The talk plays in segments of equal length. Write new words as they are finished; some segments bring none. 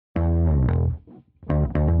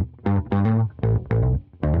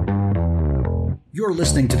You're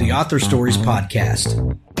listening to the Author Stories Podcast,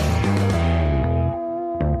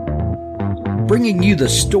 bringing you the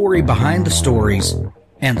story behind the stories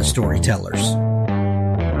and the storytellers.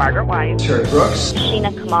 Margaret White, Terry Brooks,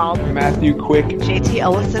 Sheena Kamal, Matthew Quick, JT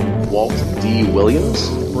Ellison, Walt D. Williams,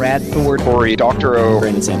 Brad Thor, Corey, Dr. O,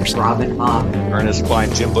 Brandon Sanders, Robin Mock, Ernest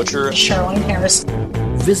Klein, Jim Butcher, Sherwin Harris.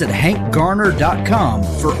 Visit hankgarner.com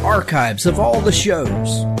for archives of all the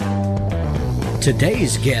shows.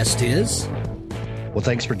 Today's guest is... Well,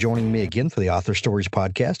 thanks for joining me again for the Author Stories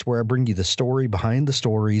Podcast, where I bring you the story behind the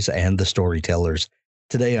stories and the storytellers.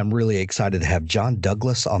 Today, I'm really excited to have John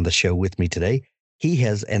Douglas on the show with me today. He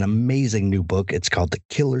has an amazing new book. It's called The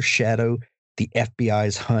Killer's Shadow, the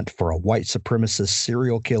FBI's Hunt for a White Supremacist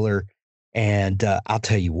Serial Killer. And I'll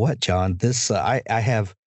tell you what, John, this I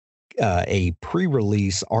have a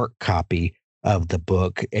pre-release art copy of the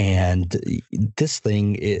book, and this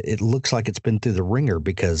thing, it looks like it's been through the ringer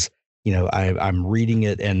because, you know, I'm reading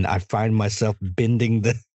it and I find myself bending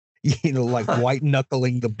the, like white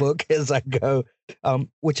knuckling the book as I go,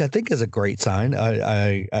 which I think is a great sign.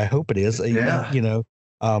 I hope it is. Yeah.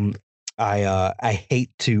 I hate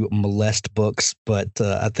to molest books, but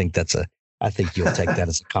I think you'll take that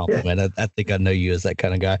as a compliment. Yeah. I think I know you as that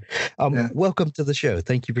kind of guy. Welcome to the show.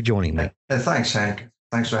 Thank you for joining me. Thanks, Hank.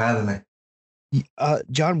 Thanks for having me.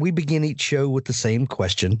 John, we begin each show with the same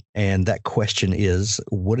question, and that question is,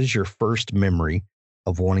 what is your first memory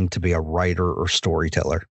of wanting to be a writer or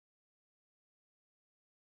storyteller?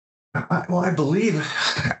 I believe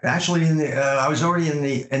actually I was already in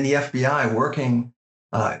the FBI working,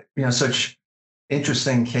 such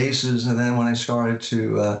interesting cases. And then when I started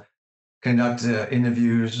to conduct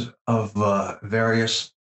interviews of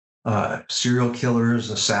various serial killers,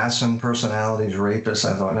 assassin personalities, rapists,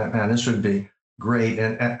 I thought, man, this would be great.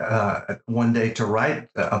 And one day to write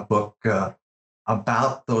a book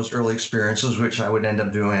about those early experiences, which I would end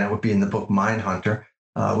up doing. It would be in the book MindHunter,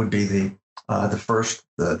 would be the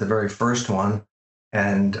very first one.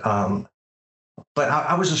 And but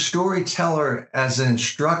I was a storyteller as an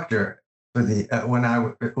instructor for when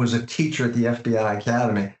I was a teacher at the FBI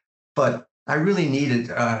Academy. But I really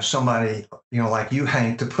needed somebody, like you,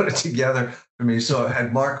 Hank, to put it together for me. So I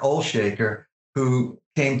had Mark Olshaker, who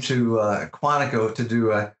came to Quantico to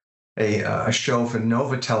do a show for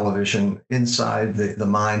Nova Television inside the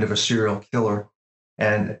mind of a serial killer,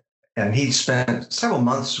 and he spent several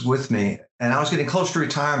months with me. And I was getting close to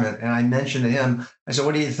retirement, and I mentioned to him, I said,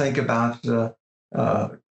 "What do you think about,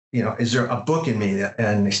 is there a book in me?"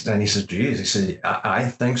 And he said, "Geez," he said, I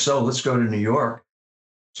think so. Let's go to New York."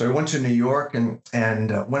 So I went to New York and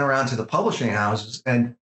went around to the publishing houses,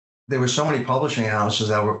 and there were so many publishing houses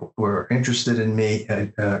that were interested in me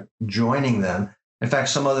joining them. In fact,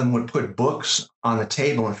 some of them would put books on the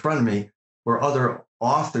table in front of me where other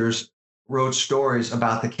authors wrote stories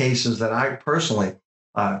about the cases that I personally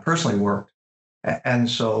worked. And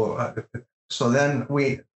so then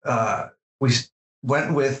we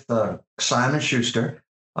went with Simon Schuster,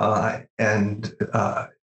 and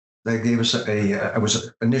they gave us it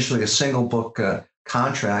was initially a single book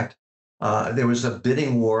contract. There was a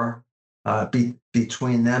bidding war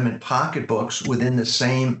between them and Pocketbooks within the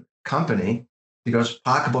same company, because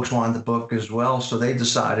Pocketbooks wanted the book as well. So they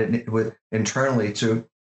decided internally to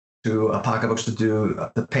Pocketbooks to do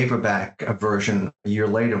the paperback version a year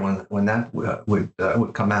later when that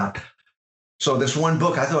would come out. So this one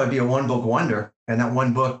book, I thought it'd be a one book wonder, and that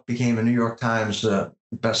one book became a New York Times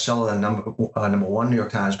bestseller, number one New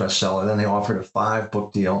York Times bestseller. Then they offered a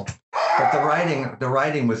 5-book deal. But the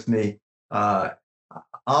writing with me,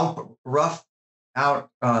 I'll rough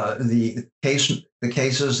out the cases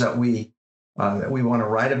that we want to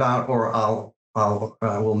write about, or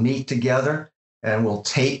we'll meet together and we'll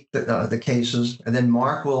tape the cases, and then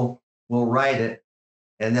Mark will write it,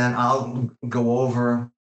 and then I'll go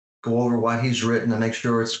over what he's written and make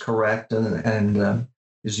sure it's correct and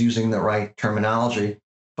is using the right terminology.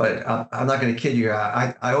 But I'm not going to kid you.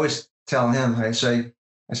 I always tell him, I say,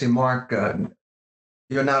 Mark,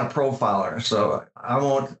 you're not a profiler, so I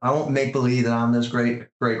won't make believe that I'm this great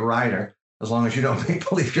writer, as long as you don't make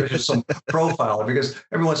believe you're just some profiler. Because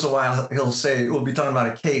every once in a while we'll be talking about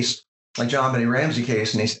a case like John Benny Ramsey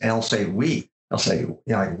case, and he'll say we. I'll say,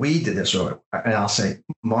 like, we did this, and I'll say,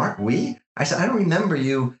 Mark, we? I said, I don't remember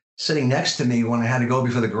you sitting next to me when I had to go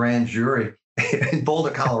before the grand jury in Boulder,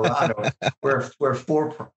 Colorado, where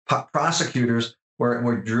 4 prosecutors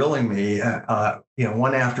were drilling me,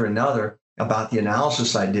 one after another about the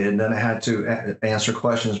analysis I did, and then I had to answer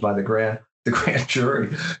questions by the grand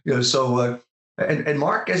jury. So and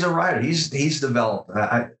Mark is a writer. He's developed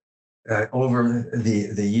over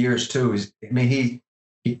the years too.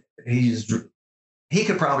 He's he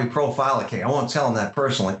could probably profile a case. I won't tell him that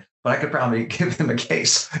personally, but I could probably give him a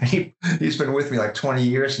case. He's been with me like 20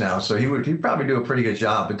 years now, so he'd probably do a pretty good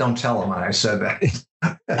job. But don't tell him I said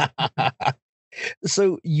that.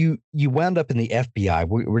 So you wound up in the FBI.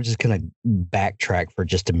 We're just going to backtrack for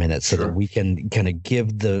just a minute so that we can kind of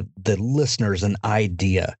give the listeners an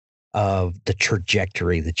idea of the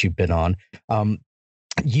trajectory that you've been on.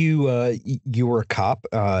 You were a cop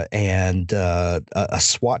and a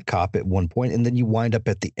SWAT cop at one point, and then you wind up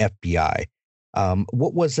at the FBI.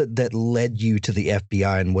 What was it that led you to the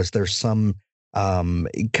FBI, and was there some kind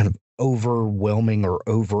of overwhelming or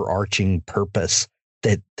overarching purpose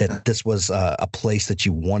that this was a place that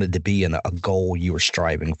you wanted to be and a goal you were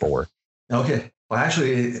striving for? Okay. Well,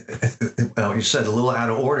 actually, you said a little out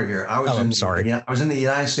of order here. I'm sorry. Yeah, I was in the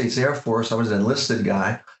United States Air Force. I was an enlisted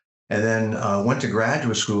guy, and then went to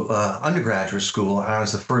undergraduate school. I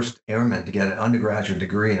was the first airman to get an undergraduate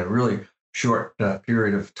degree in a really short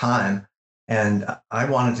period of time. And I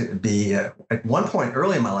wanted to be, at one point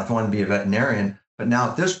early in my life, I wanted to be a veterinarian. But now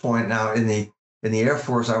at this point, now in the Air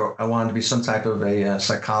Force, I wanted to be some type of a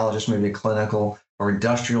psychologist, maybe a clinical or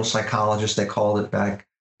industrial psychologist. They called it back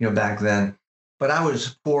then. But I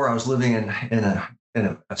was poor. I was living in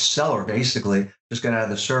a cellar, basically. Just got out of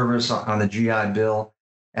the service on the GI Bill,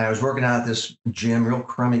 and I was working out at this gym, real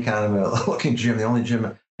crummy kind of a looking gym, the only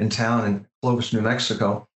gym in town in Clovis, New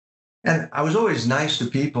Mexico. And I was always nice to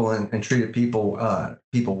people and treated people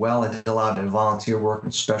well. I did a lot of volunteer work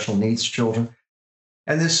with special needs children.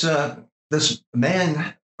 And this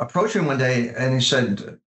man approached me one day and he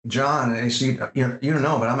said, "John," and he said, you don't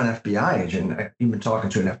know, but I'm an FBI agent. You've been talking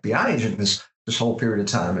to an FBI agent this whole period of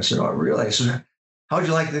time." I said, "Oh, really?" He said, "How would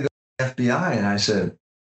you like to go to the FBI?" And I said,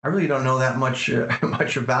 "I really don't know that much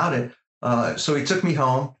about it." So he took me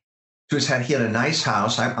home to his head. He had a nice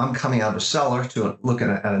house. I'm coming out of the cellar to look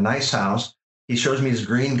at a nice house. He shows me his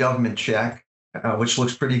green government check, which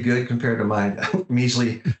looks pretty good compared to my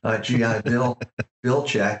measly GI Bill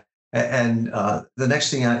check. And the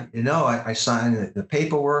next thing I sign the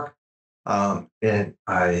paperwork, and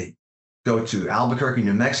I go to Albuquerque,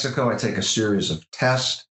 New Mexico. I take a series of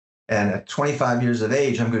tests. And at 25 years of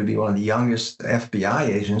age, I'm going to be one of the youngest FBI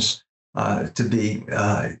agents to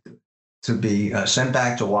be sent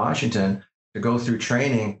back to Washington to go through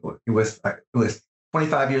training with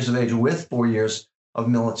 25 years of age, with 4 years of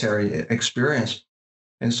military experience.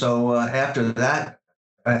 And so after that,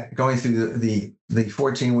 going through the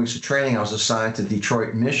 14 weeks of training, I was assigned to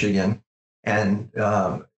Detroit, Michigan, and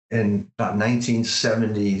in about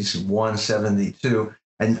 1971, 72.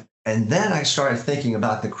 And then I started thinking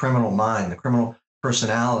about the criminal mind, the criminal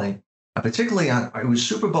personality, particularly it was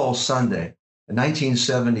Super Bowl Sunday in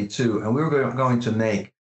 1972. And we were going to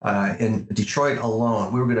make, in Detroit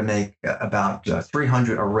alone, we were going to make about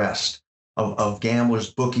 300 arrests of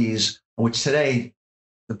gamblers, bookies, which today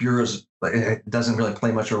the bureaus, it doesn't really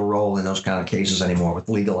play much of a role in those kind of cases anymore with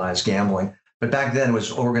legalized gambling. But back then it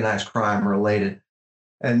was organized crime related.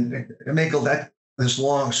 And to make this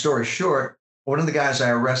long story short, one of the guys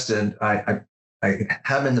I arrested, I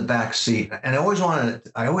have him in the back seat. And I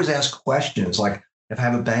always ask questions like, if I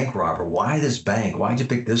have a bank robber, why this bank? Why'd you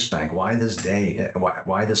pick this bank? Why this day?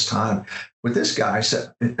 Why this time? With this guy, I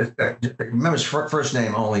said, remember his first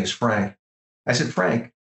name only is Frank. I said,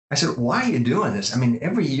 "Frank," I said, "why are you doing this? I mean,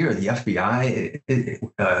 every year the FBI,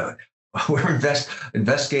 we're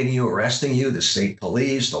investigating you, arresting you, the state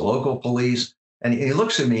police, the local police." And he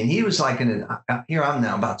looks at me, and he was like, here I'm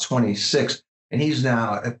now about 26, and he's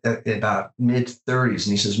now at about mid-30s.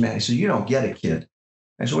 And he says, "Man," he says, "you don't get it, kid."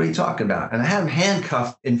 I said, "What are you talking about?" And I had him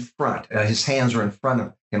handcuffed in front. His hands were in front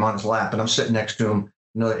of him on his lap, and I'm sitting next to him.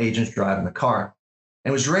 Another agent's driving the car.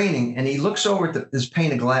 And it was raining, and he looks over at this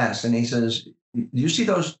pane of glass, and he says, "Do you see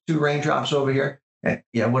those two raindrops over here?" And,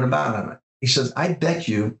 "Yeah, what about them?" He says, "I bet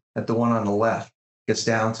you that the one on the left gets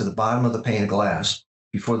down to the bottom of the pane of glass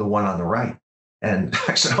before the one on the right." And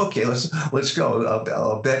I said, "Okay, let's go.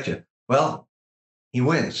 I'll bet you." Well, he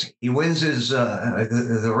wins. He wins his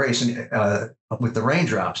the race with the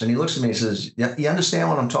raindrops. And he looks at me and says, "You understand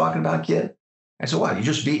what I'm talking about, kid?" I said, "What? You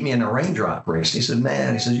just beat me in a raindrop race." He said,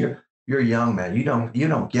 "Man," he says, you're young, man. You don't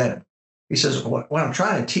get it." He says, what I'm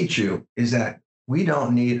trying to teach you is that we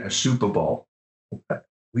don't need a Super Bowl.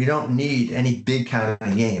 We don't need any big kind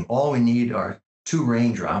of game. All we need are two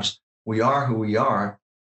raindrops. We are who we are,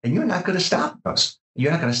 and you're not going to stop us.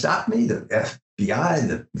 You're not going to stop me, the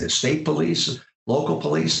FBI, the state police, local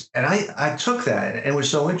police. And I took that, and it was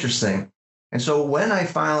so interesting. And so when I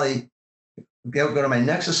finally go to my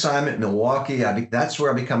next assignment in Milwaukee, that's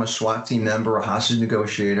where I become a SWAT team member, a hostage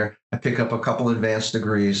negotiator. I pick up a couple advanced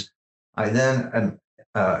degrees. I then am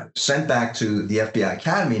sent back to the FBI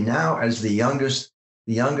Academy now as the youngest,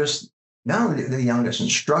 not only the youngest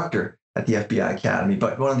instructor at the FBI Academy,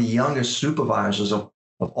 but one of the youngest supervisors of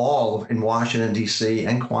all in Washington, D.C.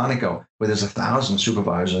 and Quantico, where there's 1,000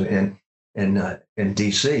 supervisors in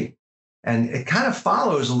D.C. And it kind of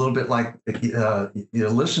follows a little bit like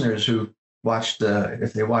listeners who watched,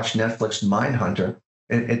 if they watched Netflix MindHunter,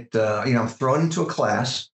 I'm thrown into a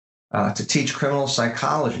class to teach criminal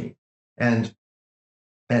psychology. And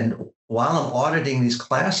while I'm auditing these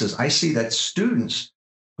classes, I see that students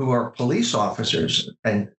who are police officers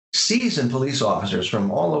and seasoned police officers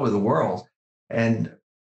from all over the world, and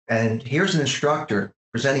here's an instructor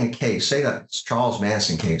presenting a case, say that it's Charles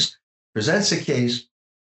Manson case, presents a case,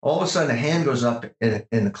 all of a sudden a hand goes up in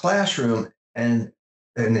the classroom, and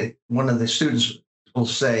one of the students will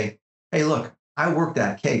say, "Hey, look, I worked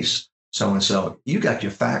that case, so-and-so. You got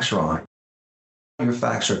your facts wrong. Your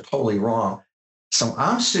facts are totally wrong." So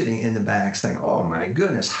I'm sitting in the back saying, "Oh my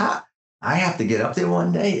goodness, I have to get up there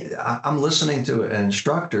one day." I'm listening to an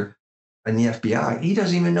instructor in the FBI. He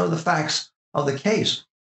doesn't even know the facts of the case.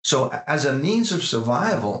 So as a means of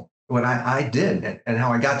survival, what I did and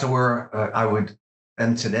how I got to where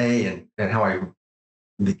am today, and how I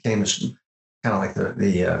became kind of like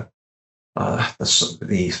the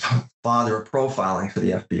father of profiling for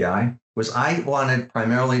the FBI, was I wanted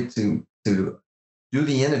primarily to do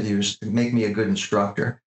the interviews to make me a good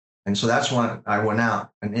instructor. And so that's when I went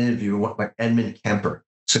out and interviewed like Edmund Kemper,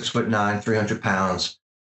 6'9", 300 pounds,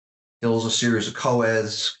 kills a series of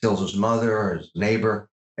co-eds, kills his mother or his neighbor,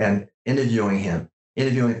 and interviewing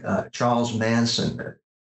Charles Manson,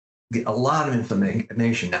 get a lot of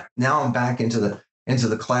information. Now I'm back into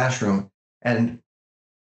the classroom, and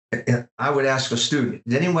I would ask a student,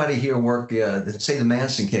 "Did anybody here work, say the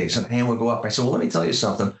Manson case?" And a hand would go up. I said, "Well, let me tell you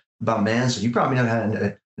something about Manson. You probably never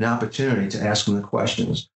had an opportunity to ask him the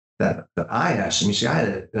questions that I asked him." You see, I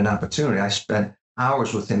had an opportunity. I spent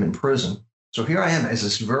hours with him in prison. So here I am as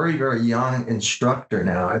this very, very young instructor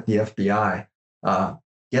now at the FBI,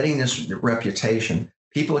 getting this reputation.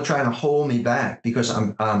 People are trying to hold me back because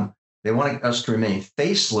they want us to remain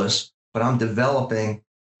faceless, but I'm developing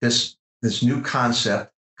this new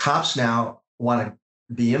concept. Cops now want to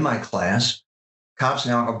be in my class. Cops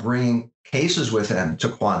now are bringing cases with them to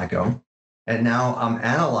Quantico. And now I'm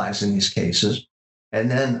analyzing these cases. And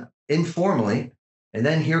then informally, and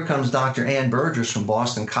then here comes Dr. Ann Burgess from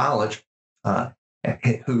Boston College,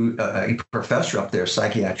 who a professor up there,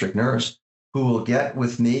 psychiatric nurse, who will get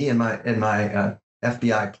with me and my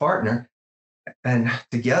FBI partner, and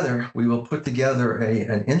together we will put together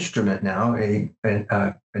an instrument now, an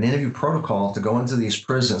interview protocol to go into these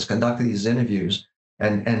prisons, conduct these interviews,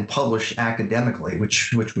 and publish academically,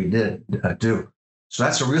 which we did do. So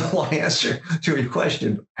that's a real long answer to your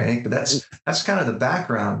question, Hank. But that's kind of the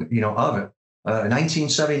background, of it.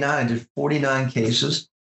 1979, I did 49 cases.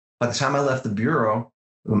 By the time I left the bureau,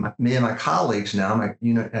 me and my colleagues now, my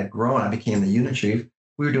unit had grown. I became the unit chief.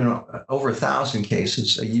 We were doing over 1,000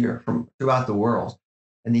 cases a year from throughout the world.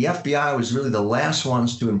 And the FBI was really the last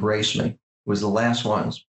ones to embrace me, was the last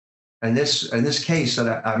ones. And this case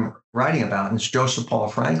that I'm writing about, and it's Joseph Paul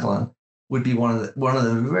Franklin, would be one of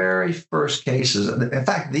the very first cases. In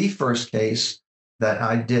fact, the first case that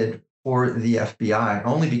I did for the FBI,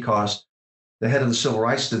 only because the head of the Civil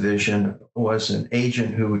Rights Division was an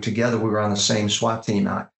agent who, together, we were on the same SWAT team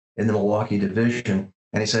out in the Milwaukee division.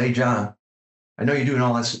 And he said, "Hey, John, I know you're doing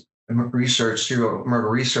all this research, serial murder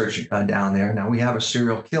research down there. Now we have a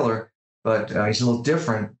serial killer, but he's a little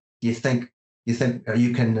different. Do you think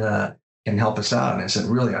you can help us out?" And I said,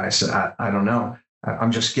 "Really?" I said, I don't know.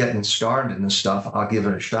 I'm just getting started in this stuff. I'll give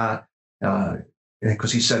it a shot.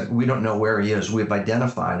 Because he said, "We don't know where he is. We've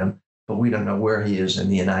identified him, but we don't know where he is in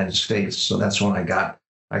the United States." So that's when I got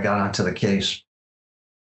onto the case.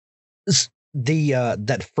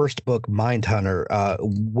 That first book, MindHunter,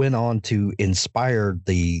 went on to inspire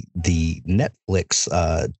the Netflix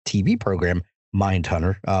TV program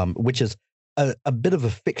MindHunter, which is a bit of a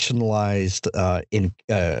fictionalized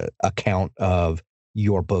account of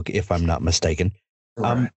your book, if I'm not mistaken.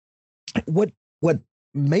 Right. What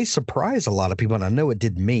may surprise a lot of people, and I know it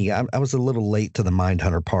did me. I was a little late to the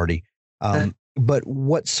MindHunter party, but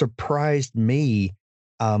what surprised me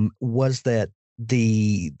was that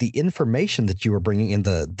the information that you were bringing in,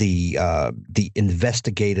 the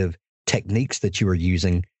investigative techniques that you were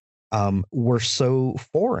using were so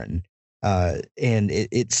foreign, and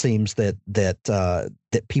it seems that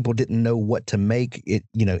people didn't know what to make it,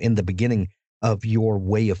 in the beginning of your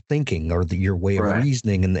way of thinking or your way of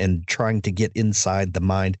reasoning and trying to get inside the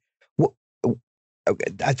mind.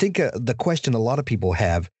 I think the question a lot of people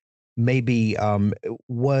have maybe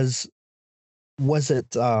was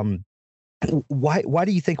it why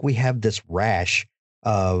do you think we have this rash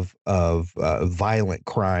of violent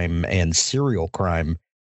crime and serial crime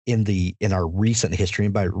in our recent history?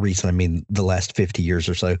 And by recent, I mean the last 50 years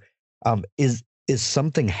or so. Is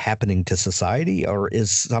something happening to society, or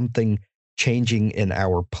is something changing in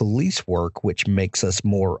our police work which makes us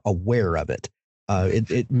more aware of it?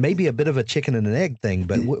 It may be a bit of a chicken and an egg thing,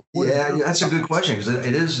 but yeah, that's a good question, because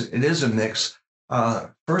it is a mix.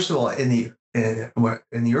 First of all, in the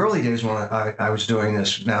early days when I was doing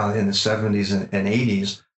this, now in the 70s and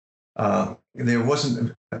 80s, there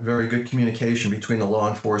wasn't a very good communication between the law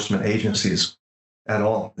enforcement agencies at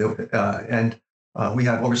all. And we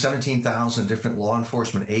have over 17,000 different law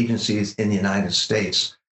enforcement agencies in the United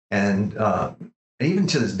States. And even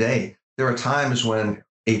to this day, there are times when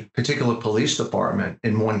a particular police department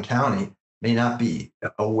in one county may not be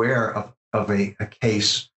aware of a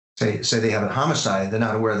case. Say they have a homicide, they're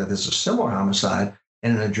not aware that there's a similar homicide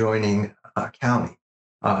in an adjoining county.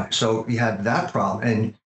 So we had that problem,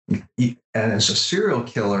 and as a serial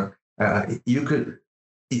killer, you could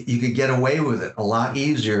get away with it a lot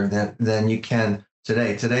easier than you can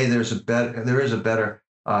today. Today, there is a better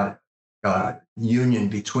union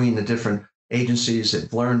between the different agencies.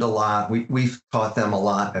 They've learned a lot. We've taught them a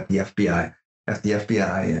lot at the FBI,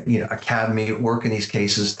 academy, work in these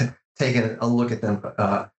cases, taking a look at them.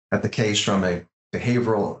 At the case from a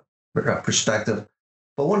behavioral perspective.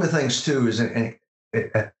 But one of the things too is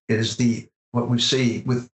what we see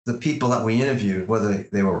with the people that we interviewed, whether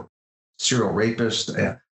they were serial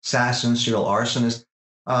rapists, assassins, serial arsonists,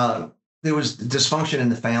 there was dysfunction in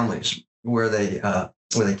the families where they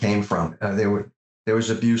came from. There was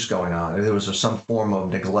abuse going on. There was some form of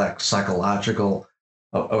neglect, psychological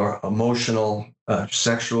or emotional,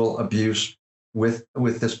 sexual abuse with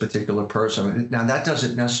this particular person. Now, that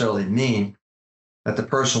doesn't necessarily mean that the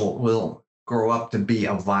person will grow up to be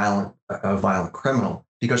a violent criminal,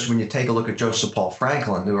 because when you take a look at Joseph Paul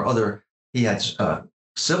Franklin, he had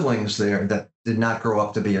siblings there that did not grow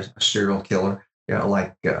up to be a serial killer,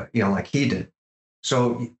 like he did.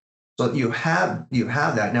 So you have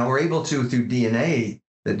that. Now we're able to, through DNA,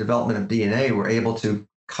 the development of DNA, we're able to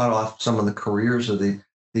cut off some of the careers of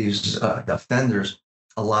these offenders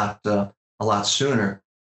a lot sooner.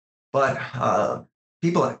 But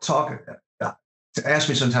people ask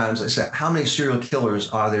me sometimes, they say, how many serial killers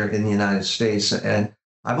are there in the United States? And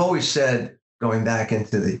I've always said, going back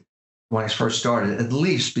into when I first started, at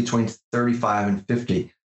least between 35 and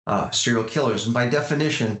 50 serial killers. And by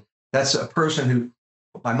definition, that's a person who,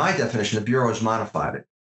 by my definition, the Bureau has modified it,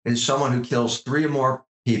 is someone who kills 3 or more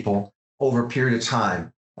people over a period of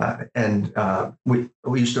time. We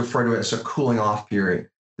used to refer to it as a cooling off period.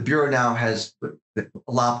 The Bureau now has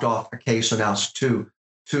lopped off a case, so now it's two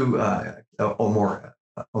or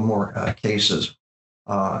more cases,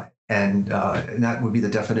 and that would be the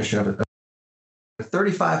definition of it.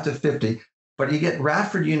 35 to 50, but you get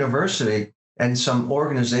Radford University and some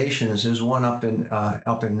organizations. There's one up in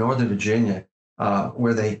Northern Virginia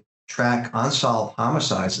where they track unsolved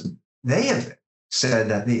homicides. They have said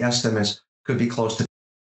that the estimates could be close to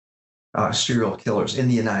serial killers in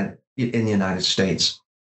the United States.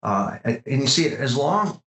 And you see, as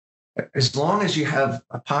long as you have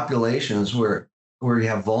populations where you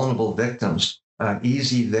have vulnerable victims,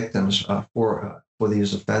 easy victims for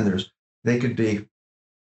these offenders, they could be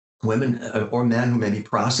women or men who may be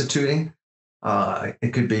prostituting.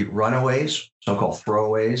 It could be runaways, so-called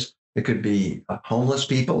throwaways. It could be homeless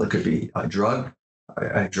people. It could be drug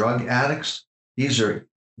addicts. These are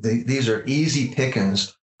easy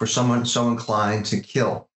pickings for someone so inclined to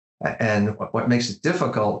kill. And what makes it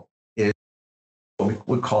difficult is what we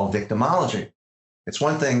would call victimology. It's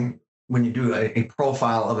one thing when you do a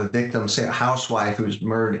profile of a victim, say a housewife who's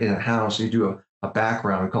murdered in a house, you do a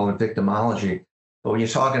background, we call it victimology. But when you're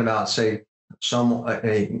talking about, say,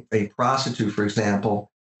 a prostitute, for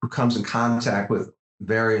example, who comes in contact with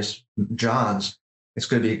various Johns, it's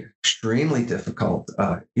going to be extremely difficult,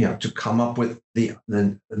 to come up with the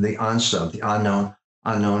unsub, the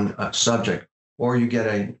unknown subject. Or you get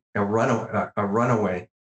a runaway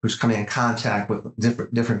who's coming in contact with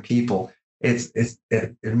different people. It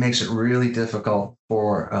makes it really difficult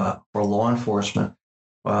for law enforcement.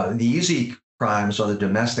 The easy crimes are the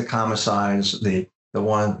domestic homicides, the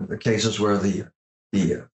cases where the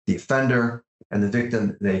offender and the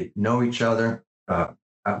victim, they know each other.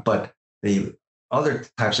 But the other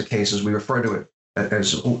types of cases, we refer to it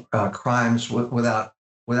as crimes without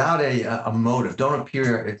a motive, don't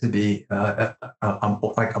appear to be like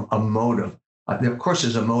a motive. Of course,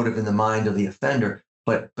 there's a motive in the mind of the offender,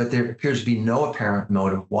 but there appears to be no apparent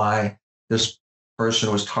motive why this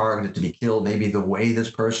person was targeted to be killed. Maybe the way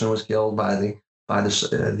this person was killed by the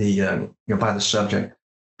subject,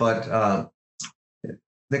 but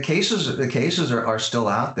the cases are still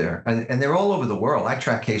out there, and they're all over the world. I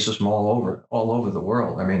track cases from all over the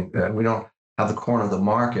world. I mean, we don't have the corner of the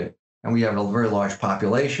market, and we have a very large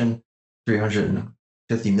population,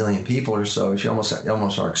 350 million people or so. You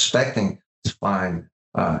almost are expecting to find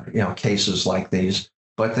cases like these.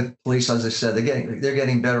 But the police, as I said, they're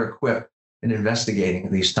getting better equipped in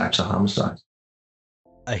investigating these types of homicides.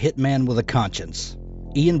 A hitman with a conscience.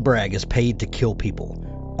 Ian Bragg is paid to kill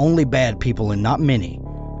people. Only bad people, and not many,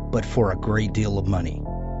 but for a great deal of money.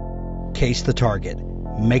 Case the target,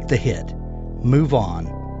 make the hit, move on,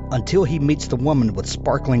 until he meets the woman with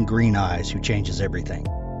sparkling green eyes who changes everything.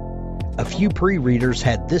 A few pre-readers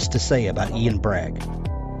had this to say about Ian Bragg.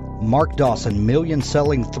 Mark Dawson,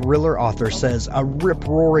 million-selling thriller author, says a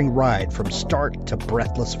rip-roaring ride from start to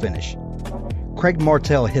breathless finish. Craig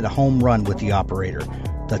Martell hit a home run with The Operator.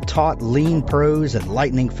 The taut, lean prose and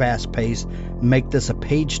lightning-fast pace make this a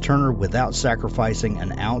page-turner without sacrificing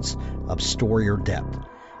an ounce of story or depth.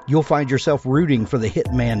 You'll find yourself rooting for the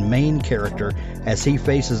hitman main character as he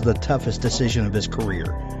faces the toughest decision of his career.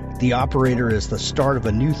 The Operator is the start of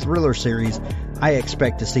a new thriller series I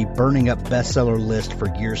expect to see burning up bestseller lists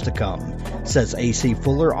for years to come, says A.C.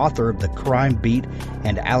 Fuller, author of The Crime Beat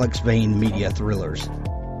and Alex Vane media thrillers.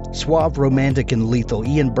 Suave, romantic, and lethal,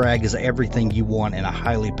 Ian Bragg is everything you want in a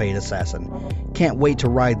highly paid assassin. Can't wait to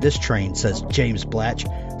ride this train, says James Blatch,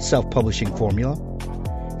 self-publishing formula.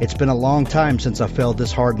 It's been a long time since I fell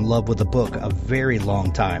this hard in love with a book, a very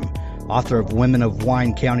long time. Author of Women of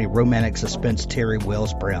Wine County romantic suspense Terry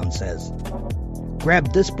Wells Brown says.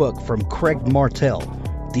 Grab this book from Craig Martell,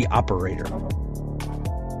 The Operator.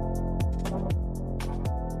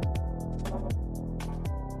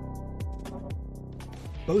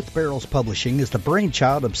 Both Barrels Publishing is the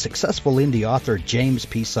brainchild of successful indie author James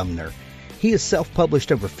P. Sumner. He has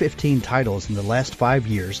self-published over 15 titles in the last 5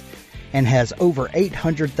 years and has over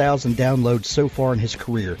 800,000 downloads so far in his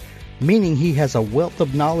career, meaning he has a wealth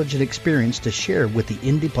of knowledge and experience to share with the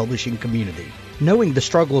indie publishing community. Knowing the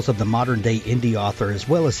struggles of the modern-day indie author as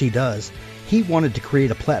well as he does, he wanted to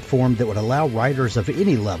create a platform that would allow writers of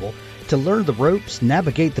any level to learn the ropes,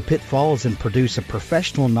 navigate the pitfalls, and produce a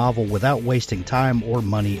professional novel without wasting time or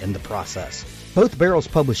money in the process. Both Barrels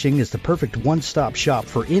Publishing is the perfect one-stop shop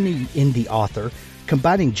for any indie author,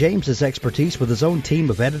 combining James's expertise with his own team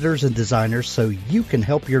of editors and designers so you can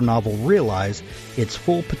help your novel realize its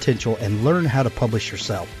full potential and learn how to publish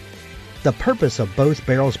yourself. The purpose of Both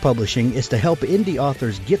Barrels Publishing is to help indie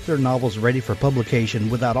authors get their novels ready for publication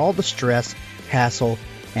without all the stress, hassle,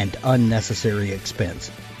 and unnecessary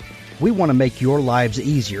expense. We want to make your lives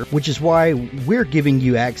easier, which is why we're giving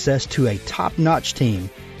you access to a top-notch team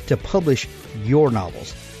to publish your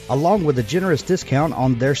novels, along with a generous discount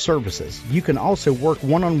on their services. You can also work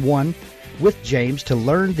one-on-one with James to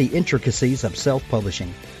learn the intricacies of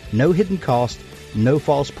self-publishing. No hidden cost, no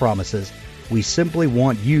false promises. We simply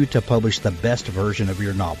want you to publish the best version of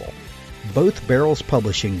your novel.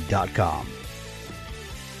 BothBarrelsPublishing.com.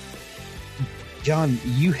 John,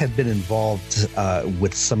 you have been involved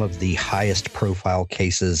with some of the highest profile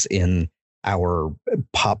cases in our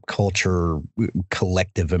pop culture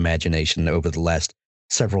collective imagination over the last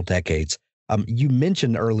several decades. You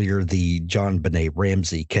mentioned earlier the John Benet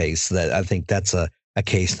Ramsey case. That I think that's a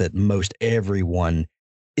case that most everyone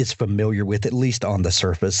is familiar with, at least on the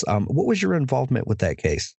surface. What was your involvement with that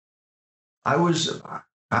case? I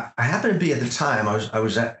happened to be at the time, I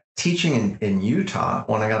was teaching in Utah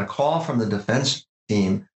when I got a call from the defense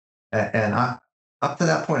team. And up to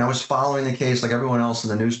that point, I was following the case like everyone else in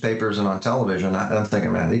the newspapers and on television. I'm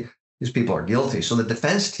thinking, man, these people are guilty. So the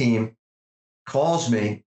defense team calls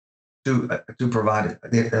me to provide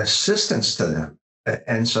assistance to them.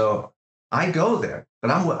 And so I go there,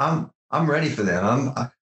 but I'm ready for them.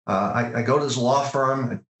 I go to this law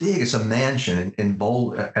firm, it's a mansion in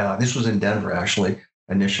Boulder. This was in Denver, actually,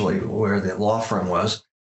 initially, where the law firm was.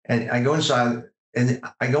 And I go inside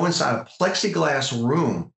a plexiglass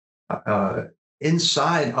room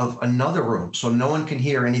inside of another room, so no one can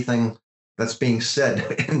hear anything that's being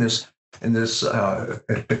said in this like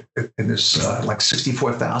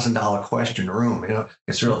 $64,000 question room.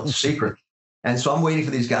 It's real secret. And so I'm waiting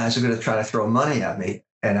for these guys who are going to try to throw money at me,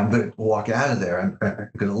 and I'm going to walk out of there. I'm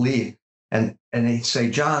going to leave. And they say,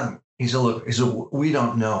 John, he said, we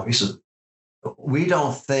don't know. He said, we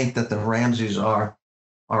don't think that the Ramseys are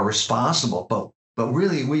responsible, but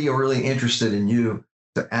really, we are really interested in you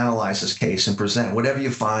to analyze this case and present whatever you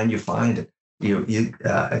find it.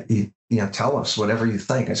 tell us whatever you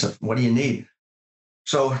think. I said, what do you need?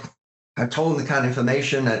 So I told him the kind of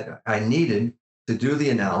information that I needed to do the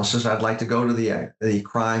analysis. I'd like to go to the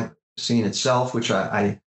crime scene itself, which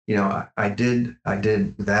I did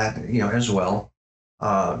that, as well.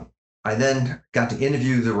 I then got to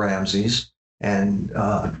interview the Ramseys, and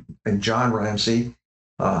John Ramsey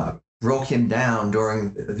broke him down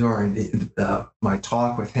during my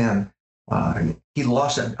talk with him. He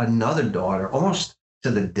lost another daughter almost to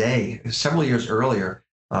the day, several years earlier.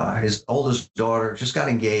 His oldest daughter just got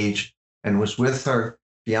engaged and was with her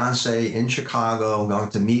fiance in Chicago, going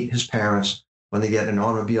to meet his parents when they get in an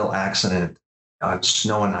automobile accident on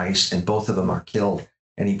snow and ice, and both of them are killed.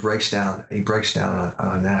 And he breaks down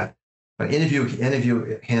on that. But interview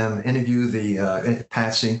him, interview the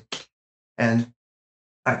Patsy, and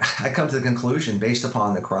I come to the conclusion, based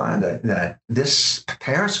upon the crime, that this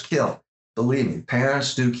parents kill. Believe me,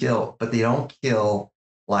 parents do kill, but they don't kill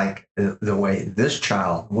like the way this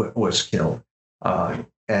child was killed.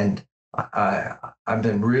 And I've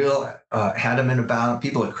been real adamant about it.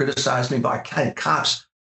 People have criticized me, but I had cops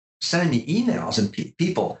sending me emails and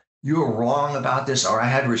people, you were wrong about this, or I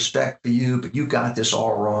had respect for you, but you got this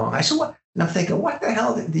all wrong. I said, what? And I'm thinking, what the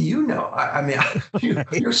hell do you know? I mean,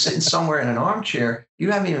 you're sitting somewhere in an armchair.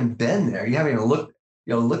 You haven't even been there. You haven't even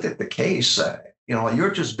looked at the case.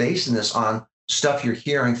 You're just basing this on stuff you're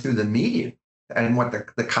hearing through the media and what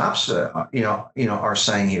the cops, are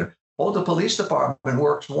saying here. Oh, the police department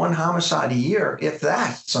works one homicide a year, if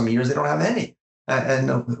that. Some years they don't have any. And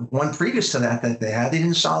the one previous to that they had, they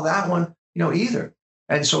didn't solve that one, either.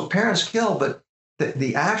 And so parents kill, but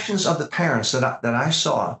the actions of the parents that I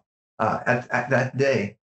saw at that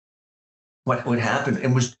day, what would happen,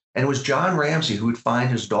 it was John Ramsey who would find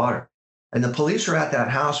his daughter. And the police were at that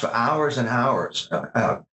house for hours and hours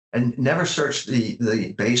and never searched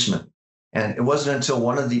the basement. And it wasn't until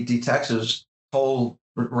one of the detectives told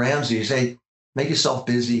Ramsey, hey, make yourself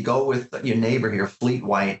busy, go with your neighbor here, Fleet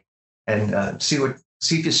White, and see if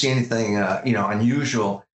you see anything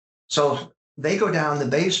unusual. So they go down the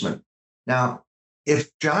basement. Now,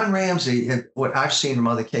 if John Ramsey, what I've seen from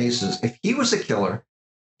other cases, if he was the killer,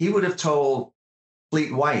 he would have told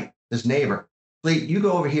Fleet White, his neighbor, Fleet, you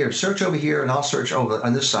go over here, search over here, and I'll search over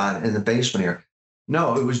on this side in the basement here.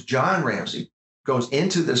 No, it was John Ramsey goes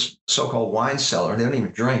into this so-called wine cellar. They don't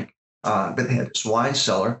even drink, but they had this wine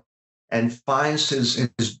cellar, and finds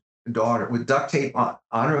his daughter with duct tape on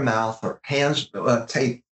her mouth, her hands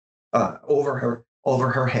taped over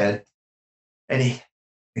her head, and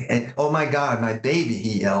oh my God, my baby,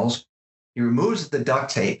 he yells. He removes the duct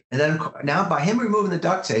tape, and then now by him removing the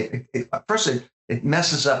duct tape, it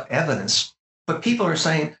messes up evidence. But people are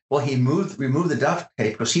saying, well, he removed the duct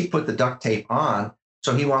tape because he put the duct tape on,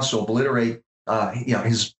 so he wants to obliterate,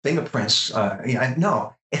 his fingerprints.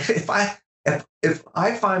 No, if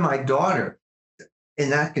I find my daughter in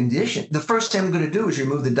that condition, the first thing I'm going to do is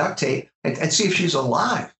remove the duct tape and see if she's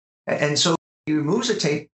alive. And so he removes the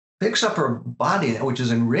tape, picks up her body, which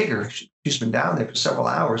is in rigor. She's been down there for several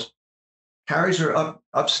hours, carries her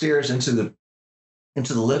upstairs into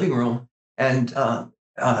the living room, and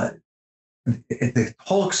the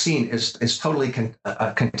whole scene is totally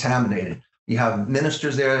contaminated. You have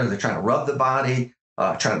ministers there; they're trying to rub the body,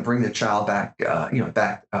 trying to bring the child back,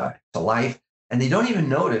 back to life, and they don't even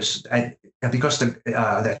notice because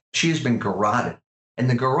that she has been garroted, and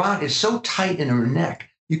the garrote is so tight in her neck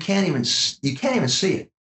you can't even see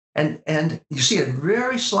it. And you see a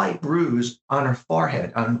very slight bruise on her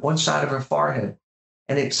forehead, on one side of her forehead.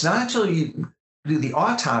 And it's not until you do the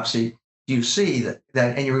autopsy do you see that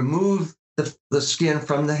and you remove the skin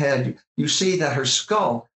from the head, you see that her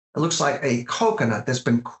skull, it looks like a coconut that's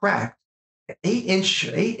been cracked,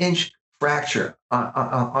 8-inch fracture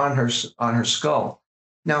on her skull.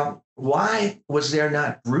 Now, why was there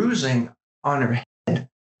not bruising on her head,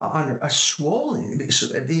 on a swollen,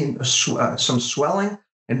 some swelling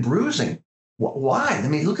and bruising? Why? I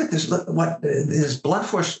mean, look at this. Look what this blunt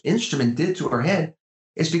force instrument did to her head.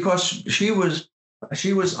 It's because she was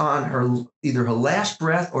on either her last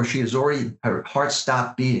breath or her heart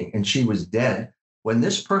stopped beating and she was dead when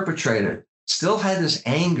this perpetrator still had this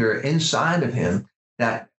anger inside of him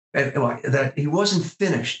that he wasn't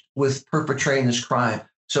finished with perpetrating this crime.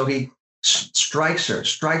 So he strikes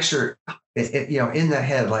her in the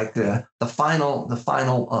head, like the final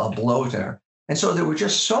blow to her. And so there were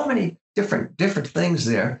just so many different things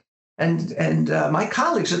there. And my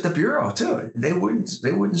colleagues at the bureau too, they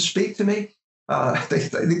wouldn't speak to me. They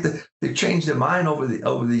think that they've changed their mind over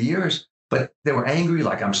the years, but they were angry.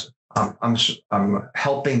 Like I'm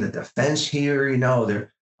helping the defense here.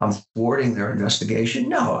 I'm thwarting their investigation.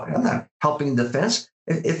 No, I'm not helping defense.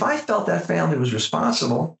 If I felt that family was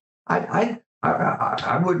responsible, I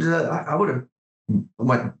would have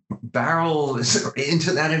went barrel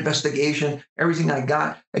into that investigation, everything I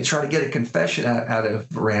got, and try to get a confession out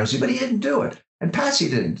of Ramsey, but he didn't do it, and Patsy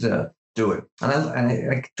didn't do it, and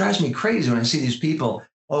it drives me crazy when I see these people.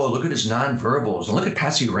 Oh, look at his nonverbals, and look at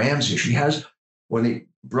Patsy Ramsey. She has, when he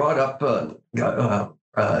brought up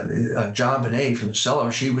John Bonet from the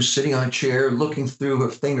cellar, she was sitting on a chair, looking through. Her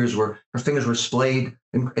fingers were splayed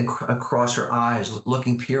across her eyes,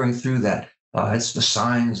 peering through that. It's the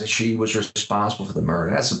signs that she was responsible for the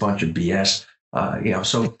murder. That's a bunch of BS.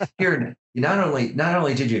 So here, not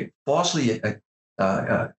only did you falsely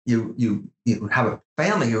you have a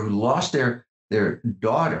family here who lost their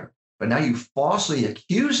daughter, but now you falsely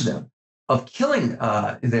accuse them of killing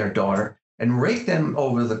their daughter and rake them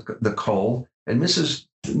over the coal. And Mrs.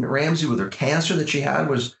 Ramsey, with her cancer that she had,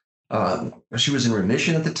 she was in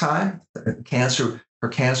remission at the time. Her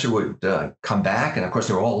cancer would come back, and of course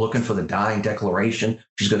they were all looking for the dying declaration.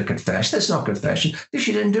 She's going to confess. There's no confession.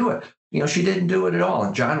 She didn't do it. She didn't do it at all.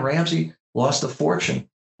 And John Ramsey lost a fortune,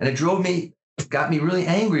 and it got me really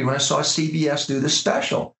angry when I saw CBS do this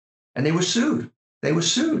special, and they were sued. They were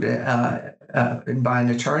sued by an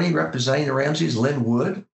attorney representing the Ramseys, Lynn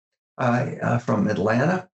Wood, from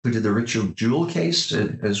Atlanta, who did the Richard Jewell case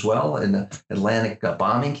as well, in the Atlantic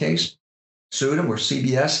bombing case. Sued him, where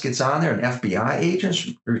CBS gets on there, and FBI agents,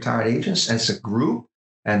 retired agents, and it's a group,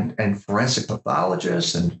 and forensic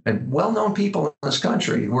pathologists and well-known people in this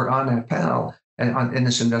country were on that panel and in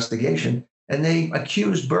this investigation, and they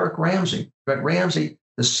accused Burke Ramsey. But Ramsey,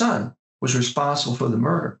 the son, was responsible for the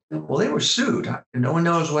murder. Well, they were sued. No one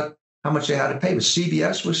knows how much they had to pay, but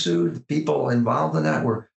CBS was sued. The people involved in that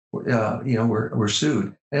were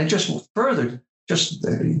sued, and it just further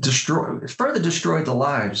destroyed the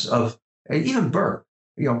lives of even Burke.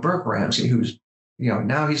 Burke Ramsey, who's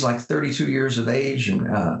now he's like 32 years of age,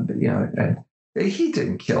 and he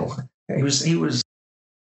didn't kill. He was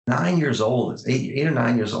 9 years old, 8 or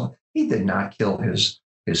 9 years old. He did not kill his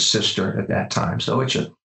sister at that time. So it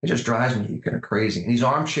just drives me kind of crazy. And these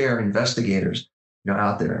armchair investigators,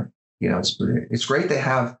 out there, it's great they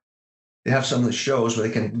have some of the shows where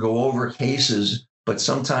they can go over cases, but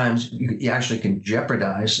sometimes you actually can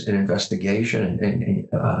jeopardize an investigation and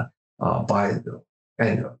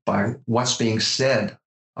by what's being said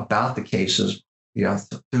about the cases,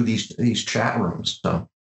 through these chat rooms. So.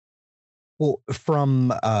 Well,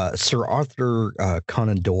 from Sir Arthur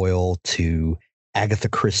Conan Doyle to Agatha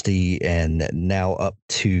Christie, and now up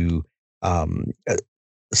to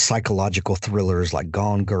psychological thrillers like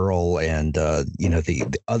Gone Girl, and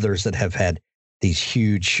the others that have had these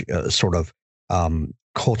huge sort of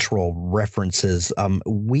cultural references.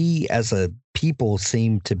 We as a people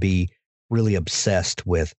seem to be really obsessed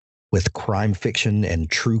with crime fiction and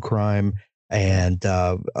true crime. And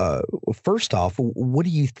first off, what do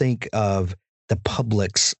you think of the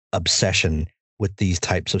public's obsession with these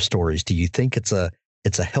types of stories? Do you think it's a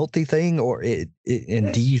healthy thing,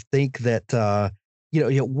 and do you think that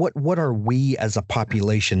what are we as a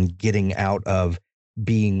population getting out of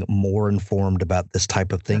being more informed about this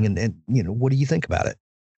type of thing? And what do you think about it?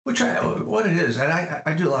 What it is, and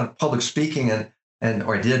I do a lot of public speaking,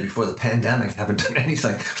 or I did before the pandemic. Haven't done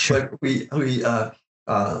anything, Sure. But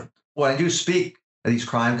when I do speak at these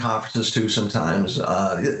crime conferences too, sometimes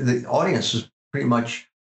the audience is pretty much,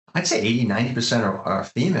 I'd say 80-90% are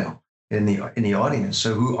female in the audience.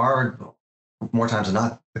 So who are, more times than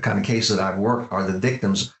not, the kind of cases that I've worked are the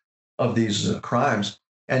victims of these crimes.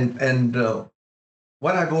 And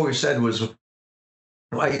what I've always said was,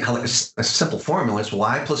 a simple formula is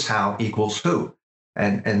why plus how equals who,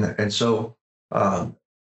 and so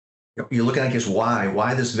you're looking at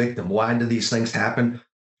why this victim, why did these things happen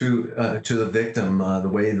to the victim, the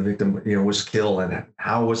way the victim was killed, and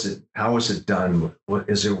how was it done?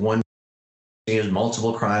 Is there one scene, is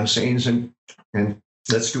multiple crime scenes, and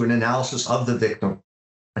let's do an analysis of the victim,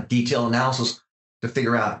 a detailed analysis to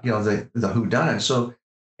figure out the whodunit. So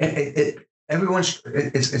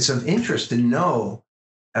it's of interest to know,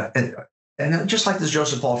 and just like this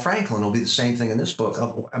Joseph Paul Franklin will be the same thing in this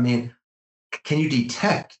book. I mean, can you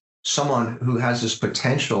detect someone who has this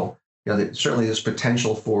potential? Certainly this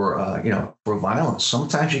potential for violence.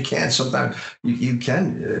 Sometimes you can. Sometimes you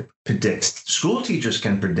can predict. School teachers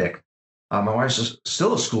can predict. My wife's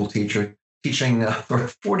still a school teacher, teaching for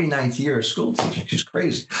 49th year of school teaching. She's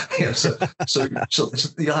crazy. So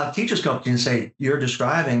you'll have teachers come up to you and say, "You're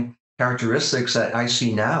describing characteristics that I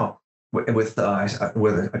see now with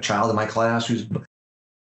a child in my class who's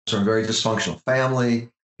from a very dysfunctional family.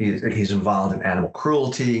 He's involved in animal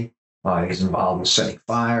cruelty. He's involved in setting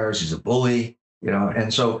fires. He's a bully,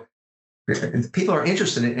 and so people are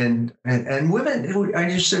interested in and women are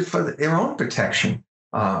interested for their own protection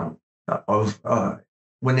of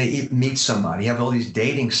when they meet somebody. You have all these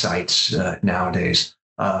dating sites nowadays.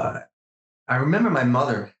 I remember my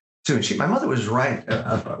mother too. My mother was right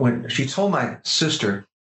when she told my sister.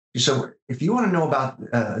 She said, "If you want to know about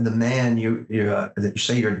the man that you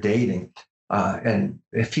say you're dating, and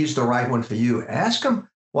if he's the right one for you, ask him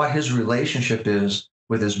what his relationship is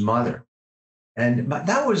with his mother." And my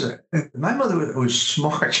mother was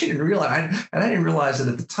smart. She didn't realize, and I didn't realize it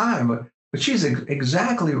at the time, but she's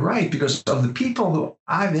exactly right, because of the people who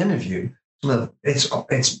I've interviewed,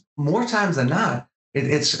 it's more times than not,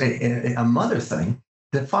 it's a mother thing.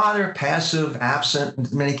 The father, passive, absent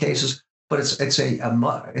in many cases, but it's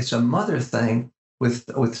a mother thing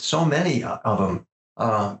with so many of them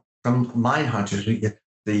from MindHunter,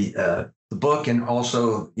 the book, and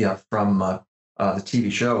also from the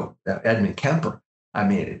TV show Edmund Kemper. I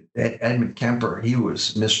mean, Edmund Kemper, he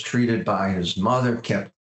was mistreated by his mother,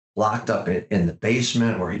 kept locked up in the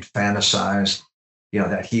basement where he'd fantasize,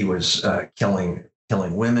 that he was killing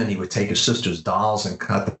women. He would take his sister's dolls and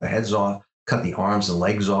cut the heads off, cut the arms and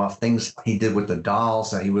legs off. Things he did with the dolls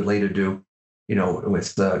that he would later do,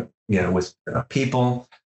 with people.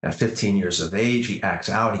 At 15 years of age, he acts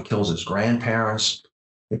out. He kills his grandparents.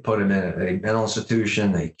 They put him in a mental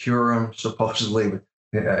institution. They cure him supposedly,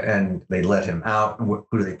 and they let him out. Who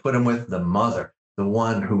do they put him with? The mother, the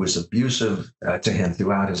one who was abusive to him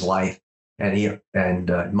throughout his life.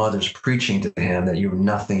 And mother's preaching to him that you're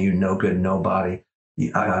nothing, you're no good, nobody.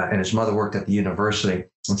 And his mother worked at the university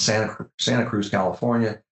in Santa Cruz,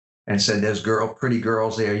 California, and said, "There's pretty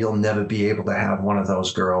girls there. You'll never be able to have one of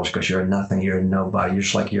those girls because you're nothing, you're nobody. You're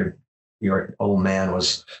just like your old man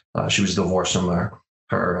was." She was divorced from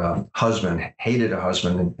her husband, hated her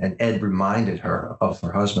husband, and Ed reminded her of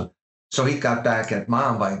her husband. So he got back at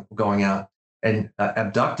mom by going out and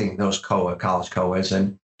abducting those college co-eds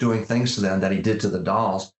and doing things to them that he did to the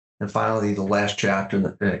dolls. And finally, the last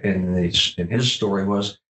chapter in his story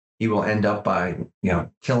was he will end up by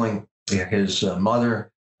killing his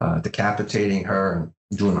mother, decapitating her, and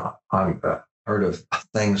doing unheard of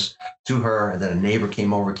things to her. And then a neighbor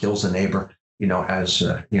came over, kills the neighbor,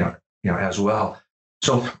 as well.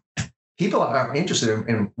 So people are interested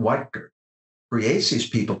in what creates these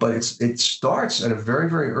people, but it starts at a very,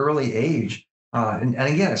 very early age. And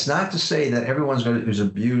again, it's not to say that everyone who's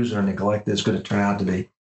abused or neglected is going to turn out to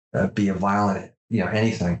be a violent,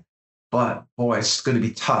 anything. But boy, it's going to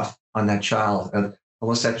be tough on that child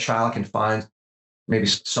unless that child can find maybe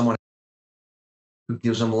someone who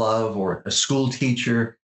gives them love, or a school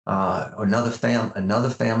teacher, or another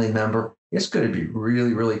family member. It's going to be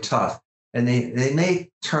really, really tough. And they may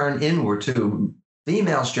turn inward too.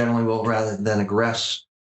 Females generally will, rather than aggress,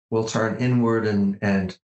 will turn inward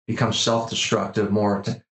and become self-destructive, more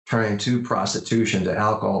turning to prostitution, to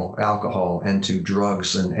alcohol, and to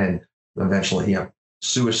drugs, and eventually,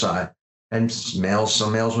 suicide. And some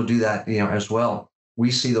males will do that, as well.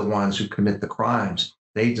 We see the ones who commit the crimes.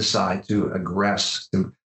 They decide to aggress,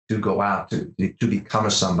 to go out, to become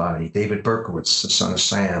a somebody. David Berkowitz, the son of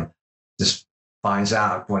Sam, just finds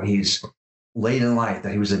out when he's late in life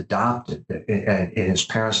that he was adopted, and his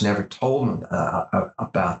parents never told him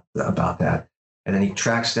about that. And then he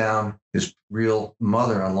tracks down his real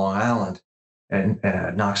mother on Long Island and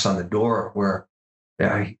knocks on the door, where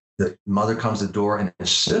the mother comes to the door, and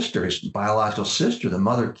his sister, his biological sister, his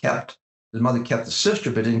mother kept the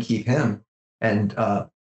sister but didn't keep him. And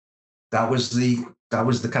that was the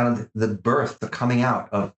kind of the birth, the coming out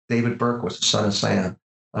of David Berkowitz, the son of Sam.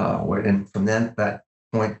 And from that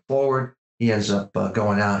point forward, he ends up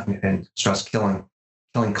going out and starts killing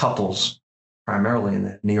couples, primarily in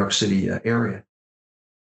the New York City area.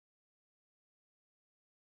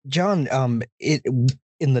 John,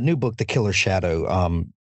 in the new book, The Killer's Shadow,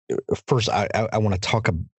 first, I want to talk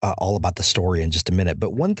all about the story in just a minute.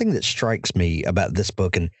 But one thing that strikes me about this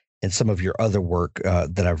book and some of your other work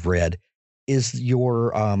that I've read is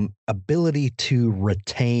your ability to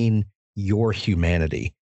retain your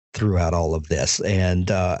humanity throughout all of this. And,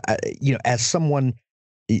 as someone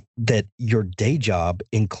that your day job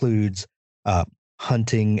includes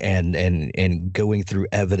hunting and going through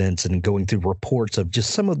evidence and going through reports of